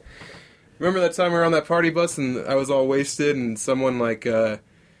 Remember that time we were on that party bus and I was all wasted and someone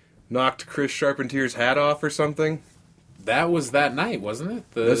knocked Chris Charpentier's hat off or something? That was that night, wasn't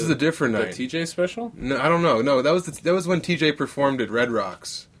it? This is a different night. The TJ special? No, I don't know. No, that was when TJ performed at Red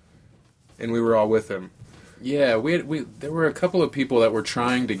Rocks, and we were all with him. Yeah, there were a couple of people that were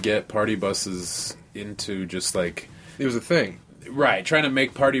trying to get party buses into just like... It was a thing. Right, trying to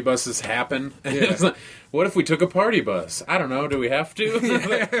make party buses happen. Yeah. It was like, what if we took a party bus? I don't know, do we have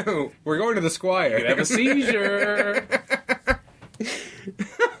to? We're going to the Squire. You'd have a seizure.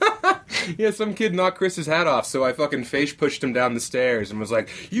 Yeah, some kid knocked Chris's hat off, so I fucking face pushed him down the stairs and was like,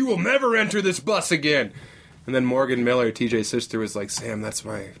 "You will never enter this bus again." And then Morgan Miller, TJ's sister, was like, "Sam, that's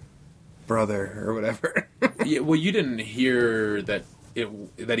my brother," or whatever. Yeah, well, you didn't hear that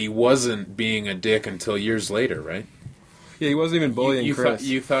he wasn't being a dick until years later, right? Yeah, he wasn't even bullying Chris.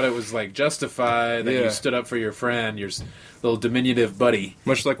 You thought it was like justified that Yeah. you stood up for your friend, your little diminutive buddy.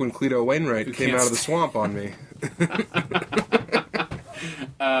 Much like when Cleto Wainwright came out of the swamp on me.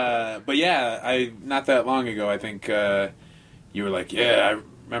 But yeah, not that long ago, I think you were like, "Yeah, I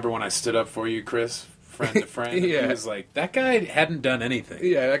remember when I stood up for you, Chris, friend to friend." And Yeah. He was like, that guy hadn't done anything.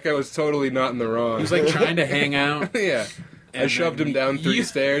 Yeah, that guy was totally not in the wrong. He was like trying to hang out. Yeah. I shoved him down 3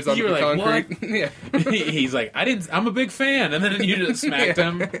 stairs onto you were the like, concrete. Yeah. He's like, I'm a big fan, and then you just smacked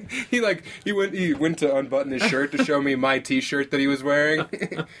him. He went to unbutton his shirt to show me my T-shirt that he was wearing,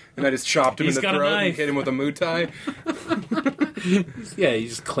 and I just chopped him He's in the got a throat and knife. hit him with a mutai. Yeah, you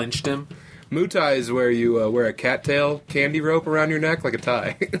just clinched him. Mutai is where you wear a cattail candy rope around your neck like a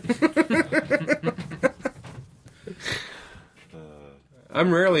tie.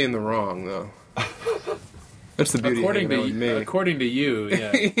 I'm rarely in the wrong, though. That's the beauty According of hanging out with me. according to you,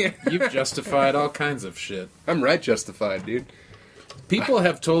 yeah, you've justified all kinds of shit. I'm right justified, dude. People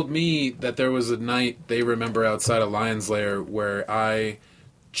have told me that there was a night they remember outside of Lion's Lair where I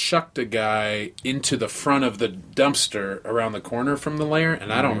chucked a guy into the front of the dumpster around the corner from the lair,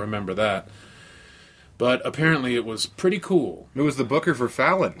 and I don't remember that. But apparently it was pretty cool. It was the booker for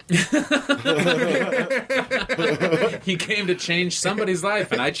Fallon. He came to change somebody's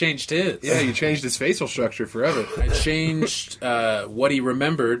life, and I changed his. Yeah, you changed his facial structure forever. I changed what he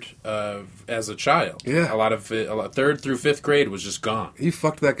remembered as a child. Yeah. A lot of it, 3rd through 5th grade was just gone. You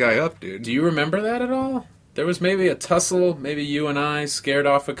fucked that guy up, dude. Do you remember that at all? There was maybe a tussle, maybe you and I scared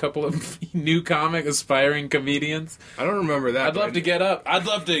off a couple of new aspiring comedians. I don't remember that. I'd love to get up. I'd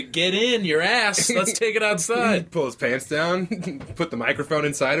love to get in your ass. Let's take it outside. Pull his pants down, put the microphone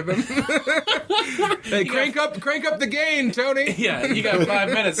inside of him. Hey, crank up the gain, Tony. Yeah, you got 5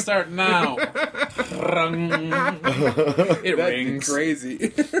 minutes. Start now. It That'd rings. be crazy.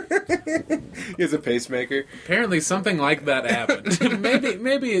 He has a pacemaker. Apparently, something like that happened.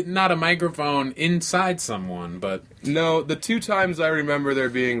 maybe not a microphone inside someone, but No, the 2 times I remember there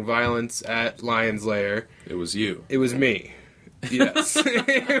being violence at Lion's Lair, it was you. it was me. Yes,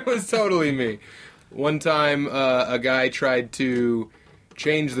 it was totally me. One time, a guy tried to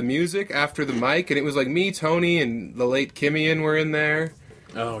change the music after the mic, and it was like me, Tony, and the late Kimian were in there.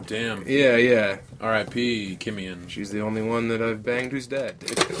 Oh, damn. Yeah. R.I.P. Kimian. She's the only one that I've banged who's dead.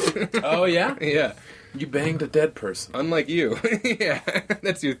 Oh, yeah? Yeah. You banged a dead person. Unlike you. Yeah,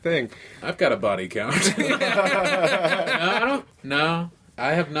 that's your thing. I've got a body count. No,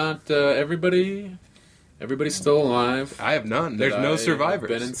 I have not. Everybody's still alive. I have none. There's no survivors.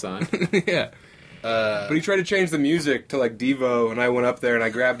 Been inside. Yeah. But he tried to change the music to like Devo, and I went up there and I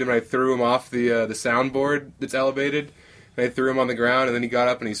grabbed him and I threw him off the soundboard that's elevated. And I threw him on the ground, and then he got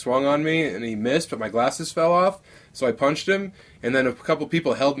up and he swung on me, and he missed, but my glasses fell off. So I punched him, and then a couple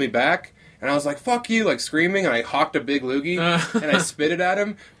people held me back. And I was like, fuck you, like screaming, and I hawked a big loogie, and I spit it at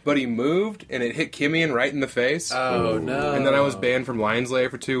him, but he moved, and it hit Kimian right in the face. Oh, no. And then I was banned from Lion's Lair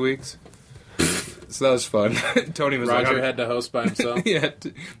for 2 weeks. So that was fun. Tony was Roger like... had to host by himself. Yeah.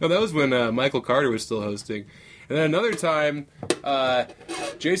 No, that was when Michael Carter was still hosting. And then another time,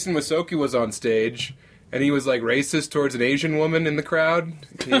 Jason Wisoki was on stage, and he was like racist towards an Asian woman in the crowd.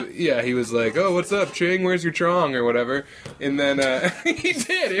 He was like, "Oh, what's up, Ching? Where's your chong?" or whatever. And then he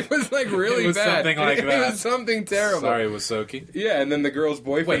did. It was like really It was bad. something like that. It was something terrible. Sorry, Wisoki. Yeah, and then the girl's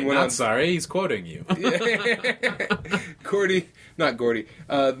boyfriend Wait, went not on. sorry. He's quoting you. Gordy, not Gordy.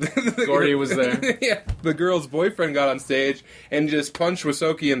 Gordy was there. Yeah, the girl's boyfriend got on stage and just punched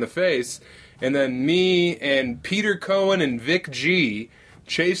Wisoki in the face, and then me and Peter Cohen and Vic G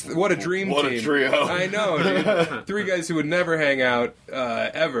chased. What a dream team! What a trio. I know, dude. 3 guys who would never hang out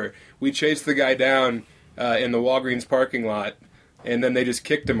ever. We chased the guy down in the Walgreens parking lot, and then they just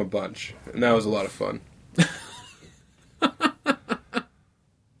kicked him a bunch, and that was a lot of fun.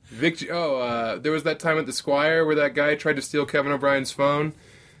 Vic, there was that time at the Squire where that guy tried to steal Kevin O'Brien's phone.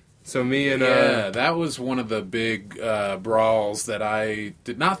 So me and Yeah, that was one of the big brawls that I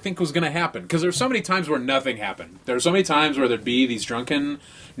did not think was going to happen. Because there's so many times where nothing happened. There are so many times where there'd be these drunken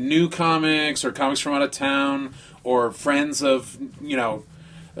new comics or comics from out of town or friends of,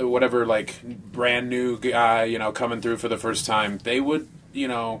 whatever, like, brand new guy, coming through for the first time. They would,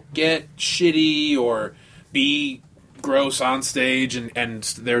 get shitty or be gross on stage and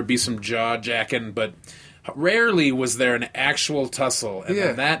there would be some jaw-jacking, but rarely was there an actual tussle. And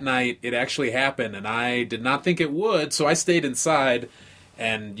then that night, it actually happened, and I did not think it would, so I stayed inside,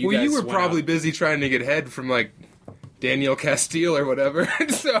 and you guys you were went probably out. busy trying to get head from, like, Daniel Castile or whatever.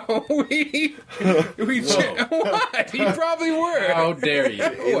 So we what? He probably were. How dare you?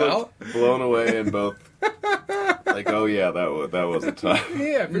 Well, Blown away in both. Like, oh yeah, that was a time.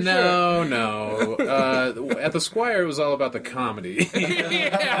 yeah, for sure. No. At the Squire, it was all about the comedy.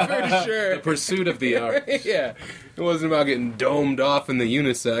 Yeah, for sure. The pursuit of the art. Yeah, it wasn't about getting domed off in the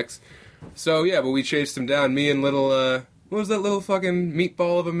unisex. So yeah, but we chased him down. Me and little, what was that little fucking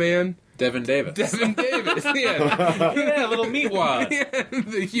meatball of a man? Devin Davis. Devin Davis. Yeah, Yeah, little meatwad.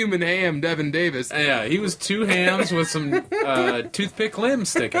 the human ham, Devin Davis. Yeah, he was 2 hams with some toothpick limbs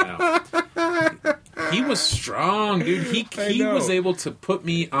sticking out. He was strong, dude. He know. was able to put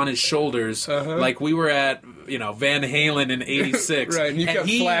me on his shoulders like we were at, Van Halen in '86. Right, and you kept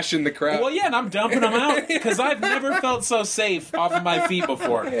flashing the crowd. Well, yeah, and I'm dumping him out because I've never felt so safe off of my feet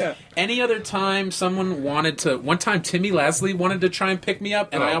before. Yeah. Any other time someone wanted to... One time Timmy Lasley wanted to try and pick me up,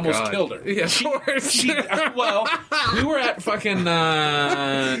 and I almost killed her. Yeah, of course. Well, we were at fucking...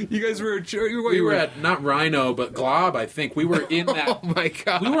 You guys were... we were at, not Rhino, but Glob, I think. We were in that... Oh my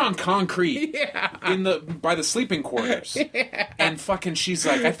god. We were on concrete. Yeah. By the sleeping quarters. Yeah. And fucking she's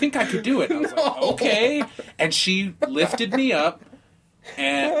like, I think I could do it. I was like, okay. And she lifted me up,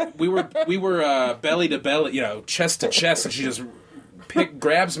 and we were belly to belly, chest to chest, and she just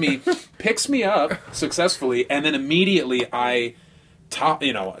grabs me, picks me up successfully, and then immediately her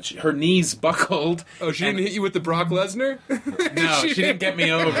knees buckled. Oh, she didn't hit you with the Brock Lesnar? No, she didn't get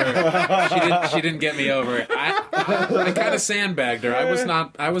me over. She didn't get me over. I kind of sandbagged her. I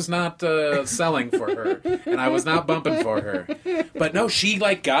was not selling for her, and I was not bumping for her. But no, she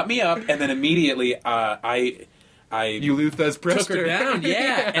got me up, and then immediately You Luthez pressed took her down.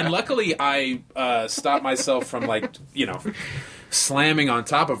 Yeah, and luckily I stopped myself from slamming on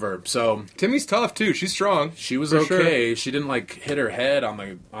top of her. So Timmy's tough too. She's strong. she was For okay. sure. She didn't hit her head on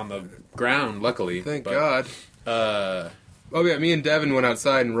the ground. Luckily, Thank But, God. Oh yeah, me and Devin went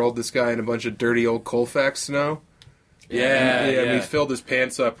outside and rolled this guy in a bunch of dirty old Colfax snow. Yeah, And we filled his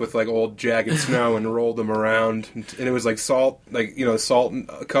pants up with old jagged snow and rolled him around, and it was salt, salt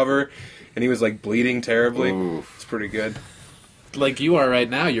cover, and he was bleeding terribly. Oof. It's pretty good. Like you are right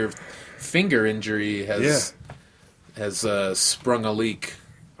now. Your finger injury has sprung a leak.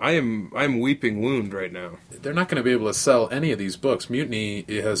 I'm weeping wound right now. They're not going to be able to sell any of these books. Mutiny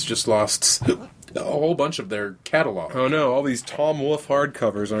has just lost a whole bunch of their catalog. Oh no, all these Tom Wolfe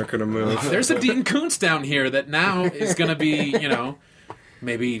hardcovers aren't going to move. There's a Dean Koontz down here that now is going to be,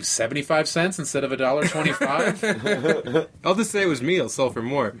 maybe 75 cents instead of $1.25. I'll just say it was me. I'll sell for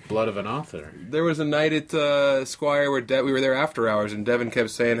more. Blood of an author. There was a night at Squire where we were there after hours, and Devin kept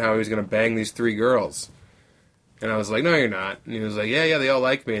saying how he was going to bang these 3 girls. And I was like, no, you're not. And he was like, yeah, they all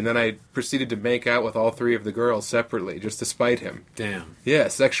like me. And then I proceeded to make out with all 3 of the girls separately, just to spite him. Damn. Yeah,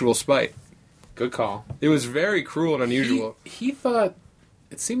 sexual spite. Good call. It was very cruel and unusual. He thought...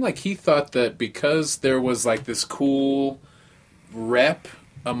 It seemed like he thought that because there was this cool rep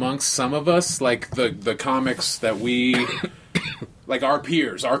amongst some of us, the comics that we... our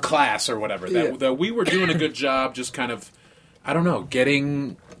peers, our class or whatever, that we were doing a good job just kind of, I don't know,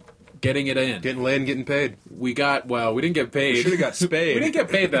 getting getting it in. Getting laid and getting paid. We didn't get paid. Should have got spayed. We didn't get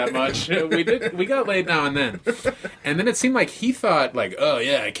paid that much. We got laid now and then. And then it seemed like he thought, like, oh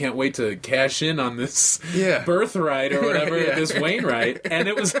yeah, I can't wait to cash in on this birthright or whatever, Right, yeah. this Wainwright. And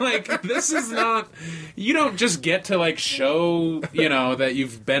it was like, this is not, you don't just get to like show, that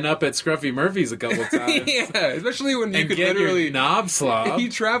you've been up at Scruffy Murphy's a couple times. Yeah, especially when you And could get literally... your knob slob. He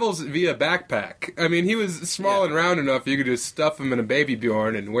travels via backpack. I mean, he was small and round enough you could just stuff him in a baby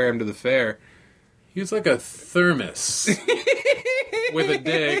Bjorn and wear him to the fair. He was like a thermos with a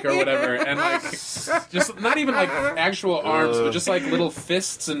dick or whatever, and like just not even like actual arms, but just like little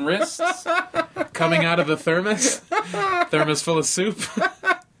fists and wrists coming out of the thermos full of soup.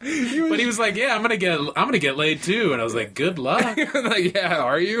 But he was like, "Yeah, I'm gonna get laid too," and I was like, "Good luck." Like, yeah,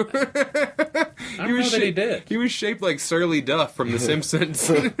 are you? I don't know that he did. He was shaped like Surly Duff from The Simpsons.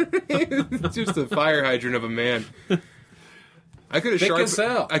 Just a fire hydrant of a man. I could Thick as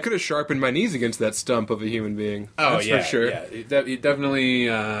hell. have sharpened my knees against that stump of a human being. Oh, That's yeah, for sure. yeah. He definitely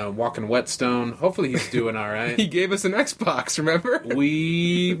walking whetstone. Hopefully he's doing all right. He gave us an Xbox, remember?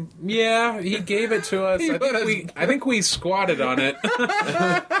 He gave it to us. I think we squatted on it.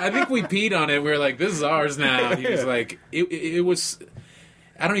 I think we peed on it. We were like, "This is ours now." He was like, "It was."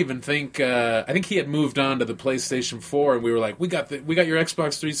 I don't even think. I think he had moved on to the PlayStation 4, and we were like, "We got your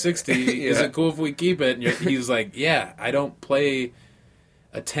Xbox 360. Is it cool if we keep it?" And he's like, "Yeah, I don't play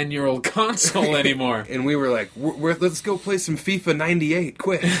a 10-year-old console anymore." And we were like, let's go play some FIFA 98,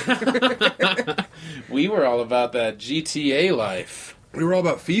 quick. We were all about that GTA life. We were all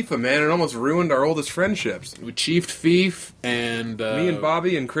about FIFA, man. It almost ruined our oldest friendships. We chiefed Fief, and Me and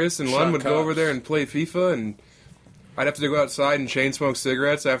Bobby and Chris and Lund would go over there and play FIFA, and I'd have to go outside and chain smoke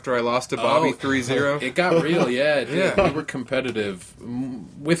cigarettes after I lost to Bobby 3-0. It got real, yeah. It did. Yeah. We were competitive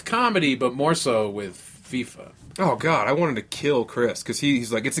with comedy, but more so with FIFA. Oh, God, I wanted to kill Chris, because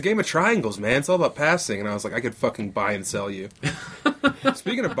he's like, it's a game of triangles, man. It's all about passing. And I was like, I could fucking buy and sell you.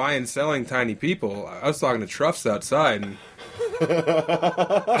 Speaking of buying and selling tiny people, I was talking to Truffs outside, and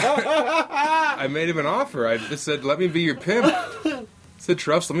I made him an offer. I just said, let me be your pimp. I said,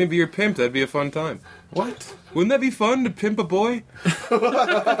 Truffs, let me be your pimp. That'd be a fun time. What? Wouldn't that be fun to pimp a boy?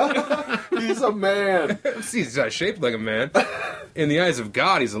 He's a man. He's not shaped like a man. In the eyes of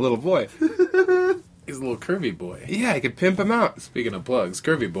God, he's a little boy. He's a little curvy boy. Yeah, I could pimp him out. Speaking of plugs,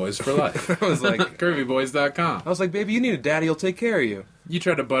 Curvy Boys for life. I was like, CurvyBoys.com. I was like, baby, you need a daddy. He'll take care of you. You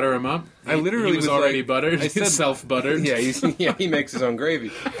tried to butter him up. I literally he was was already like- buttered. I said- Self-buttered. Yeah, he makes his own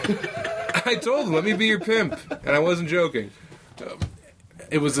gravy. I told him, let me be your pimp, and I wasn't joking.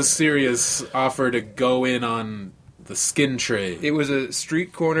 It was a serious offer to go in on the skin trade. It was a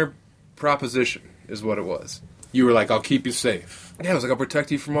street corner proposition, is what it was. You were like, "I'll keep you safe." Yeah, it was like, I'll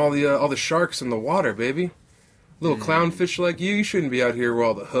protect you from all the sharks in the water, baby. Little clownfish like you shouldn't be out here where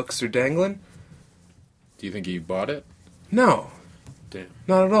all the hooks are dangling. Do you think he bought it? No, Damn.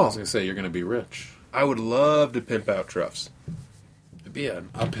 not at I all. was going to say, you're going to be rich. I would love to pimp out Truffs. It'd be an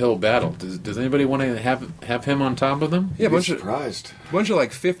uphill battle. Does anybody want to have him on top of them? Yeah, a Be bunch of surprised.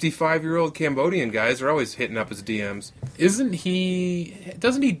 like 55-year-old Cambodian guys are always hitting up his DMs. Doesn't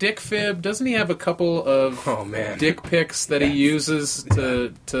he dick fib? Doesn't he have a couple of Oh, man. dick pics that he uses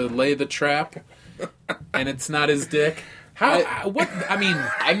to lay the trap? And it's not his dick? I mean,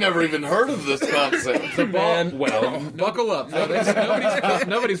 I never even heard of this concept. the ball. Man. Well, Buckle up.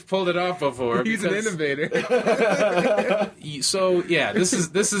 nobody's pulled it off before. He's an because- innovator. So yeah, this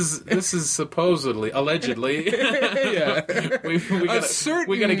is supposedly, allegedly. Yeah. we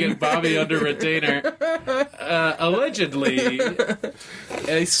gotta get Bobby under retainer. Allegedly,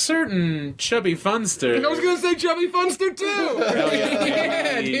 a certain chubby funster. I was going to say Chubby Funster, too. Hell yeah,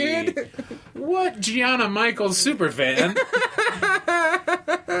 Yeah, baby. dude. What Gianna Michaels superfan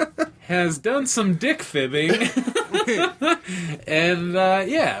has done some dick fibbing and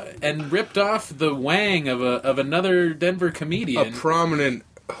and ripped off the wang of another Denver A comedian. prominent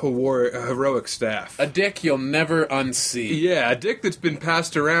heroic staff. A dick you'll never unsee. Yeah, a dick that's been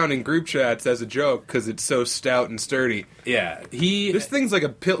passed around in group chats as a joke because it's so stout and sturdy. Yeah, This thing's like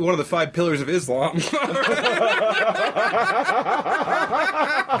one of the 5 pillars of Islam.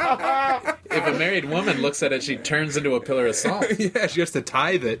 If a married woman looks at it, she turns into a pillar of salt. Yeah, she has to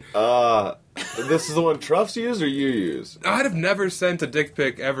tithe it. This is the one Truffs use or you use? I'd have never sent a dick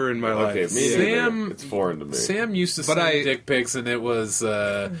pic ever in my Okay, life. me Sam- neither. It's foreign to me. Sam used to But send dick pics, and it was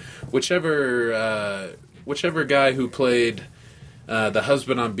whichever guy who played the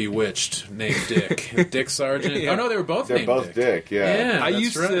husband on Bewitched named Dick. Dick Sargent. Yeah. Oh no, they were both They're named both Dick, yeah. Yeah, I that's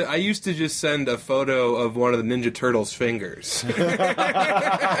used right. I used to just send a photo of one of the Ninja Turtles' fingers.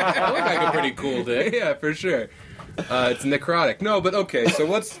 That looked like a pretty cool dick. Yeah, for sure. It's necrotic. No, but okay. So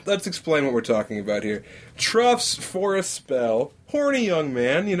let's explain what we're talking about here. Truffs for a spell, horny young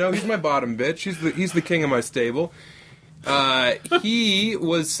man. You know, he's my bottom bitch. He's the king of my stable. He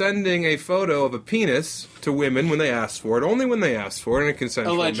was sending a photo of a penis to women when they asked for it, only when they asked for it in a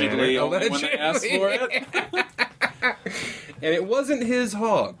consensual Allegedly, manner. only when they asked for it. And it wasn't his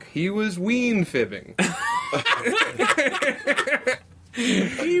hog. He was ween fibbing.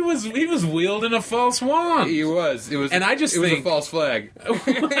 He was wielding a false wand. He was. It was. And I just it was think- a false flag.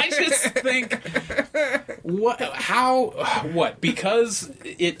 I just think, what? Because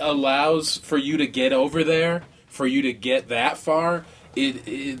it allows for you to get over there, for you to get that far.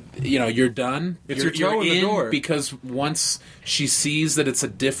 You're done. It's you're your toe in the door. Because once she sees that it's a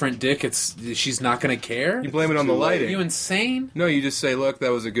different dick, she's not going to care. You blame it on the Are lighting. you insane? No, you just say, "Look,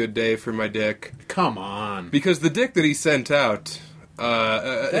 that was a good day for my dick." Come on. Because the dick that he sent out,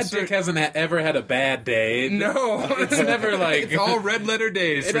 That dick hasn't ever had a bad day. No, It's never like it's all red letter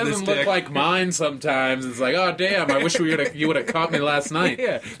days. It for this doesn't look dick. like mine sometimes. It's like, oh damn, I wish you would have caught me last night.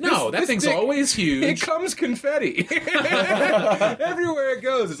 Yeah. No, that This thing's dick- always It huge. comes confetti everywhere it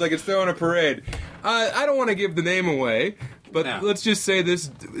goes. It's like it's throwing a parade. I don't want to give the name away, but No. let's just say this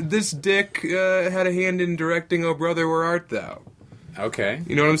dick had a hand in directing "Oh Brother, Where Art Thou." Okay.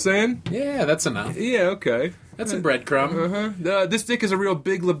 You know what I'm saying? Yeah, that's enough. Yeah. Okay. That's a breadcrumb. This dick is a real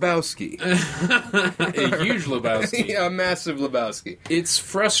big Lebowski. A huge Lebowski. Yeah, a massive Lebowski. It's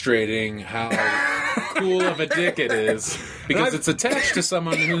frustrating how cool of a dick it is because it's attached to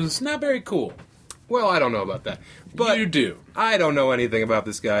someone who's not very cool. Well, I don't know about that, but You do. I don't know anything about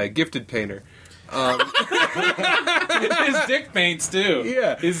this guy. Gifted painter. His dick paints too.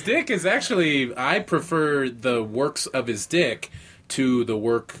 Yeah. His dick is actually, I prefer the works of his dick to the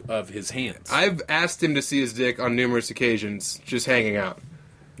work of his hands. I've asked him to see his dick on numerous occasions, just hanging out.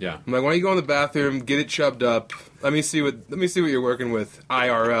 Yeah. I'm like, why don't you go in the bathroom, get it chubbed up? Let me see what you're working with,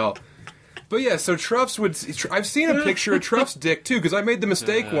 IRL. But yeah, so Truffs would. I've seen a picture of Truff's dick too, because I made the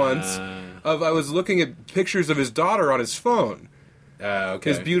mistake once of I was looking at pictures of his daughter on his phone, Okay.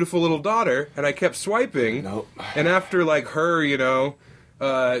 his beautiful little daughter, and I kept swiping. Nope. And after like her,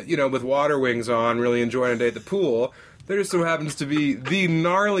 with water wings on, really enjoying a day at the pool. There just so happens to be the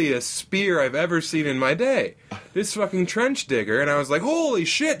gnarliest spear I've ever seen in my day. This fucking trench digger, and I was like, "Holy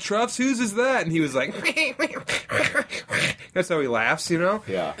shit, Truffs, whose is that?" And he was like, "That's how he laughs, you know."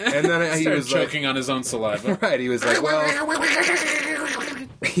 Yeah. And then he Started was like, choking on his own saliva. "Right." He was like, "Well,"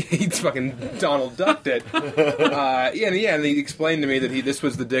 he's fucking Donald Ducked it. And he explained to me that this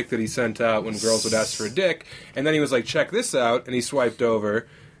was the dick that he sent out when girls would ask for a dick, and then he was like, "Check this out," and he swiped over.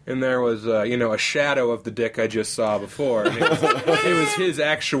 And there was, a shadow of the dick I just saw before. And it was his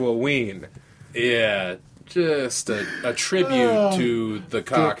actual ween. Yeah, just a tribute to the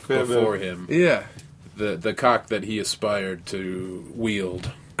cock Dick Fibbin. before him. Yeah. The cock that he aspired to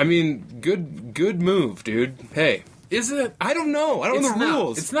wield. I mean, good move, dude. Hey. Is it? I don't know. I don't know the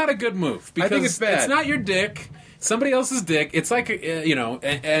rules. It's not a good move because I think it's bad. It's not your dick. Somebody else's dick. It's like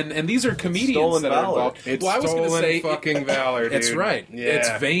and these are comedians Stolen that are valor. involved. It's well, I was going to stolen say fucking valor, dude. It's right.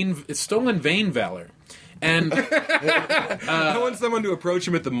 Yeah. It's stolen vain valor. And I want someone to approach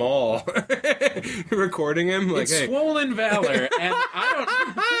him at the mall, recording him. Like, it's hey, swollen valor, and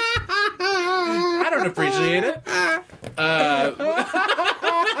I don't appreciate it.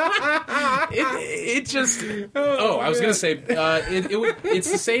 It just. Oh, I was gonna say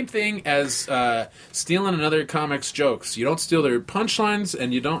it's the same thing as stealing another comic's jokes. You don't steal their punchlines,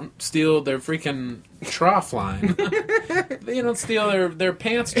 and you don't steal their freaking trough line. You don't steal their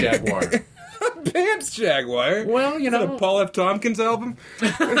pants jaguar. Pants Jaguar. Well, Is that a Paul F. Tompkins album?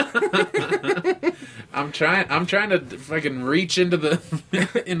 I'm trying to fucking reach into the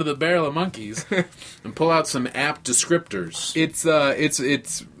into the barrel of monkeys and pull out some apt descriptors.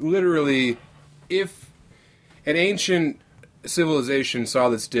 It's literally, if an ancient civilization saw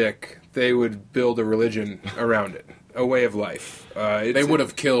this dick, they would build a religion around it, a way of life. They would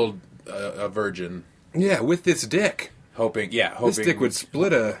have killed a virgin, yeah, with this dick. hoping This dick would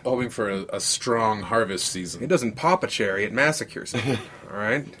split a. hoping for a strong harvest It season. doesn't pop a cherry; it massacres it. All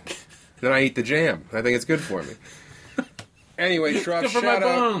right. Then I eat the jam. I think it's good for me. Anyway, Truffs, Good for my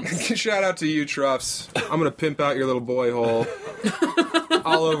bones. shout out to you, Truffs. I'm gonna pimp out your little boy hole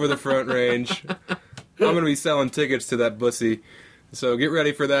all over the Front Range. I'm gonna be selling tickets to that bussy, so get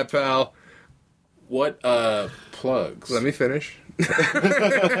ready for that, pal. What plugs? Let me finish.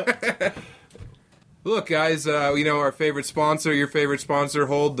 Look, guys, our favorite sponsor, your favorite sponsor,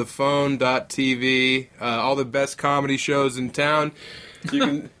 HoldThePhone.tv, all the best comedy shows in town. You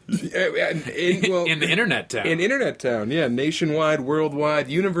can In Internet Town. in Internet Town, yeah, nationwide, worldwide,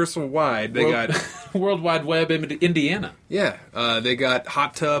 universal wide. They got World Wide Web in Indiana. they got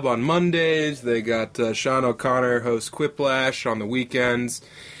Hot Tub on Mondays. They got Sean O'Connor hosts Quiplash on the weekends.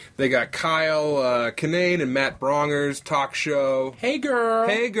 They got Kyle Kinane and Matt Bronger's talk show. Hey girl.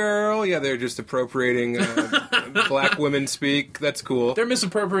 Hey girl, yeah, they're just appropriating black women speak. That's cool. They're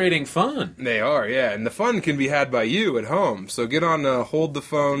misappropriating fun. They are, yeah, and the fun can be had by you at home. So get on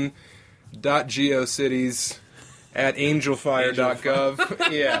holdthephone.geocities at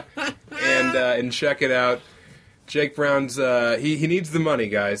angelfire.gov, yeah, and check it out. Jake Brown's, he needs the money,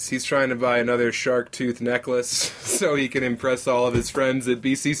 guys. He's trying to buy another shark tooth necklace so he can impress all of his friends at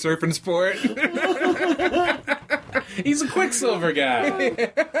BC Surf and Sport. He's a Quicksilver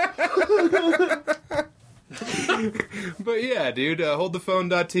guy. But yeah, dude,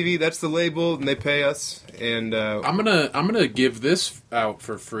 holdthephone.tv, that's the label, and they pay us. And I'm gonna give this out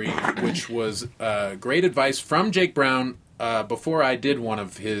for free, which was great advice from Jake Brown before I did one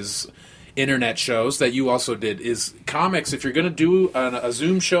of his internet shows that you also did. Is comics, if you're gonna do a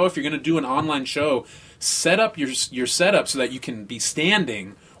Zoom show, if you're gonna do an online show, set up your setup so that you can be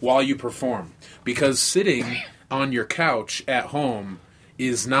standing while you perform, because sitting on your couch at home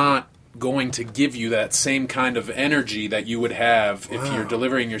is not going to give you that same kind of energy that you would have if you're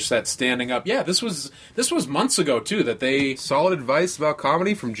delivering your set standing up. Yeah, this was months ago too that they solid advice about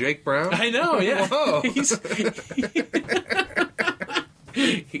comedy from Jake Brown. I know, yeah. Whoa.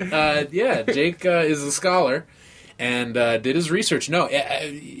 Jake is a scholar and did his research. No,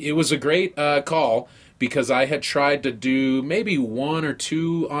 it was a great call, because I had tried to do maybe 1 or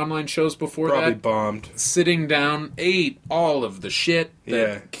 2 online shows before Probably that. bombed. Sitting down, ate all of the shit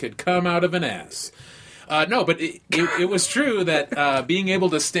that could come out of an ass. No, but it was true that being able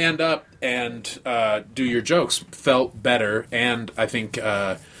to stand up and do your jokes felt better, and I think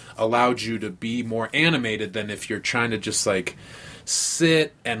allowed you to be more animated than if you're trying to just like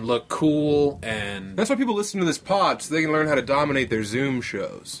sit and look cool. And That's why people listen to this pod, so they can learn how to dominate their Zoom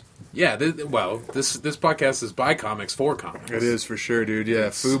shows. yeah, this podcast is by comics for comics. It is for sure, dude. Yeah,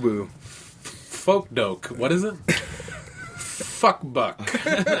 FUBU. Folk doke. What is it? Fuck buck.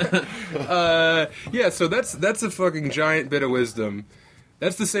 Yeah, so that's a fucking giant bit of wisdom.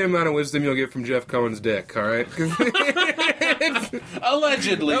 That's the same amount of wisdom you'll get from Jeff Cohen's dick, all right?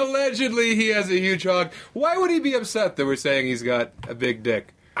 Allegedly. Allegedly, he has a huge hog. Why would he be upset that we're saying he's got a big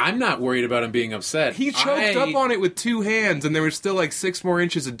dick? I'm not worried about him being upset. He choked up on it with 2 hands, and there was still like 6 more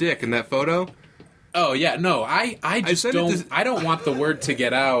inches of dick in that photo. Oh yeah, no, I just said don't. I don't want the word to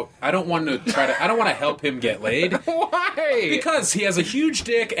get out. I don't want to I don't want to help him get laid. Why? Because he has a huge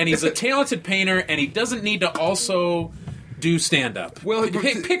dick and he's a talented painter and he doesn't need to also do stand up. Well,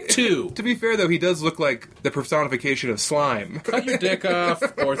 pick 2. To be fair, though, he does look like the personification of slime. Cut your dick off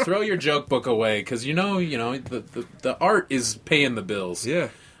or throw your joke book away, because you know the art is paying the bills. Yeah.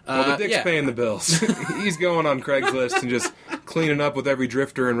 Well, the dick's paying the bills. He's going on Craigslist and just cleaning up with every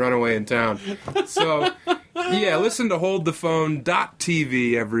drifter and runaway in town. So, yeah, listen to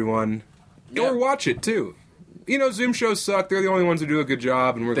holdthephone.tv, everyone. Yeah. Or watch it, too. You know, Zoom shows suck. They're the only ones who do a good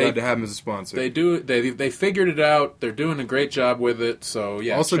job, and we're glad to have them as a sponsor. They do. They figured it out. They're doing a great job with it. So,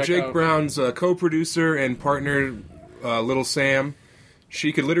 yeah. Also, Jake out. Brown's co-producer and partner, Little Sam,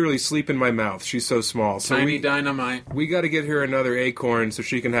 she could literally sleep in my mouth. She's so small. So Tiny Dynamite. We got to get her another acorn so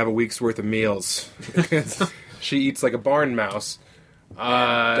she can have a week's worth of meals. She eats like a barn mouse.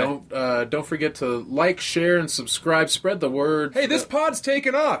 Don't forget to like, share, and subscribe. Spread the word. Hey, this pod's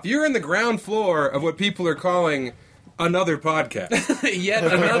taken off. You're in the ground floor of what people are calling another podcast. Yet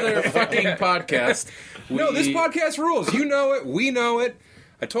another fucking podcast. No, this podcast rules. You know it. We know it.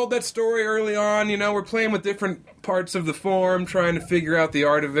 I told that story early on. You know, we're playing with different parts of the form, trying to figure out the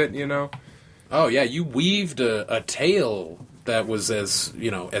art of it, you know. Oh, yeah, you weaved a tale that was as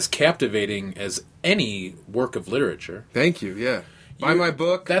captivating as any work of literature. Thank you, yeah. Buy my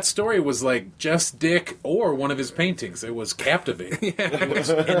book. That story was like Jeff's dick or one of his paintings. It was captivating. It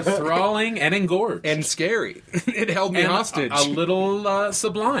was enthralling and engorged. And scary. It held me hostage. A little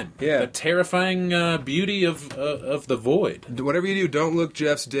sublime. Yeah. The terrifying beauty of the void. Whatever you do, don't look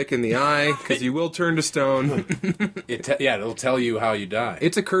Jeff's dick in the eye, because you will turn to stone. It'll tell you how you die.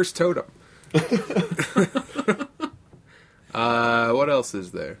 It's a cursed totem. What else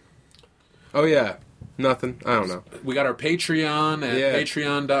is there? Oh, yeah. Nothing. I don't know. We got our Patreon at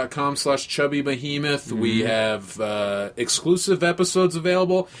patreon.com/chubbybehemoth. Mm-hmm. We have exclusive episodes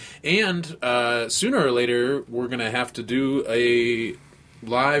available. And sooner or later, we're going to have to do a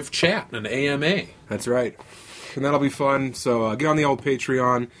live chat, an AMA. That's right. and that'll be fun. So get on the old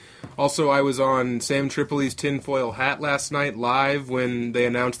Patreon. Also, I was on Sam Tripoli's tinfoil hat last night live when they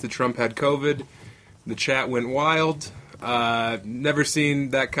announced that Trump had COVID. The chat went wild. Never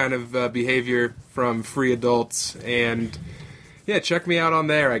seen that kind of behavior from free adults. And yeah, check me out on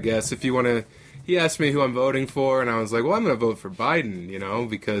there, I guess, if you want to. He asked me who I'm voting for, and I was like, well, I'm going to vote for Biden,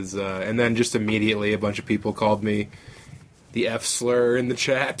 because... and then just immediately a bunch of people called me the F slur in the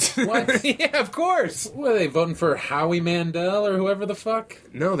chat. What? Yeah, of course. What, are they voting for Howie Mandel or whoever the fuck?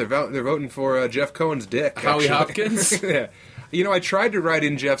 No, they're voting for Jeff Cohen's dick. Howie actually. Hopkins? Yeah. I tried to write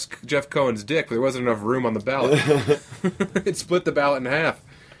in Jeff Cohen's dick, but there wasn't enough room on the ballot. It split the ballot in half.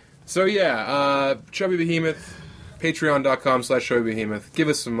 So yeah, Chubby Behemoth, patreon.com/Chubby Behemoth. Give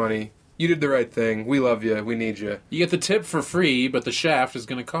us some money. You did the right thing. We love you. We need you. You get the tip for free, but the shaft is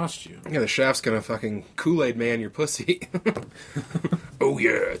going to cost you. Yeah, the shaft's gonna fucking Kool-Aid man your pussy. Oh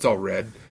yeah, it's all red.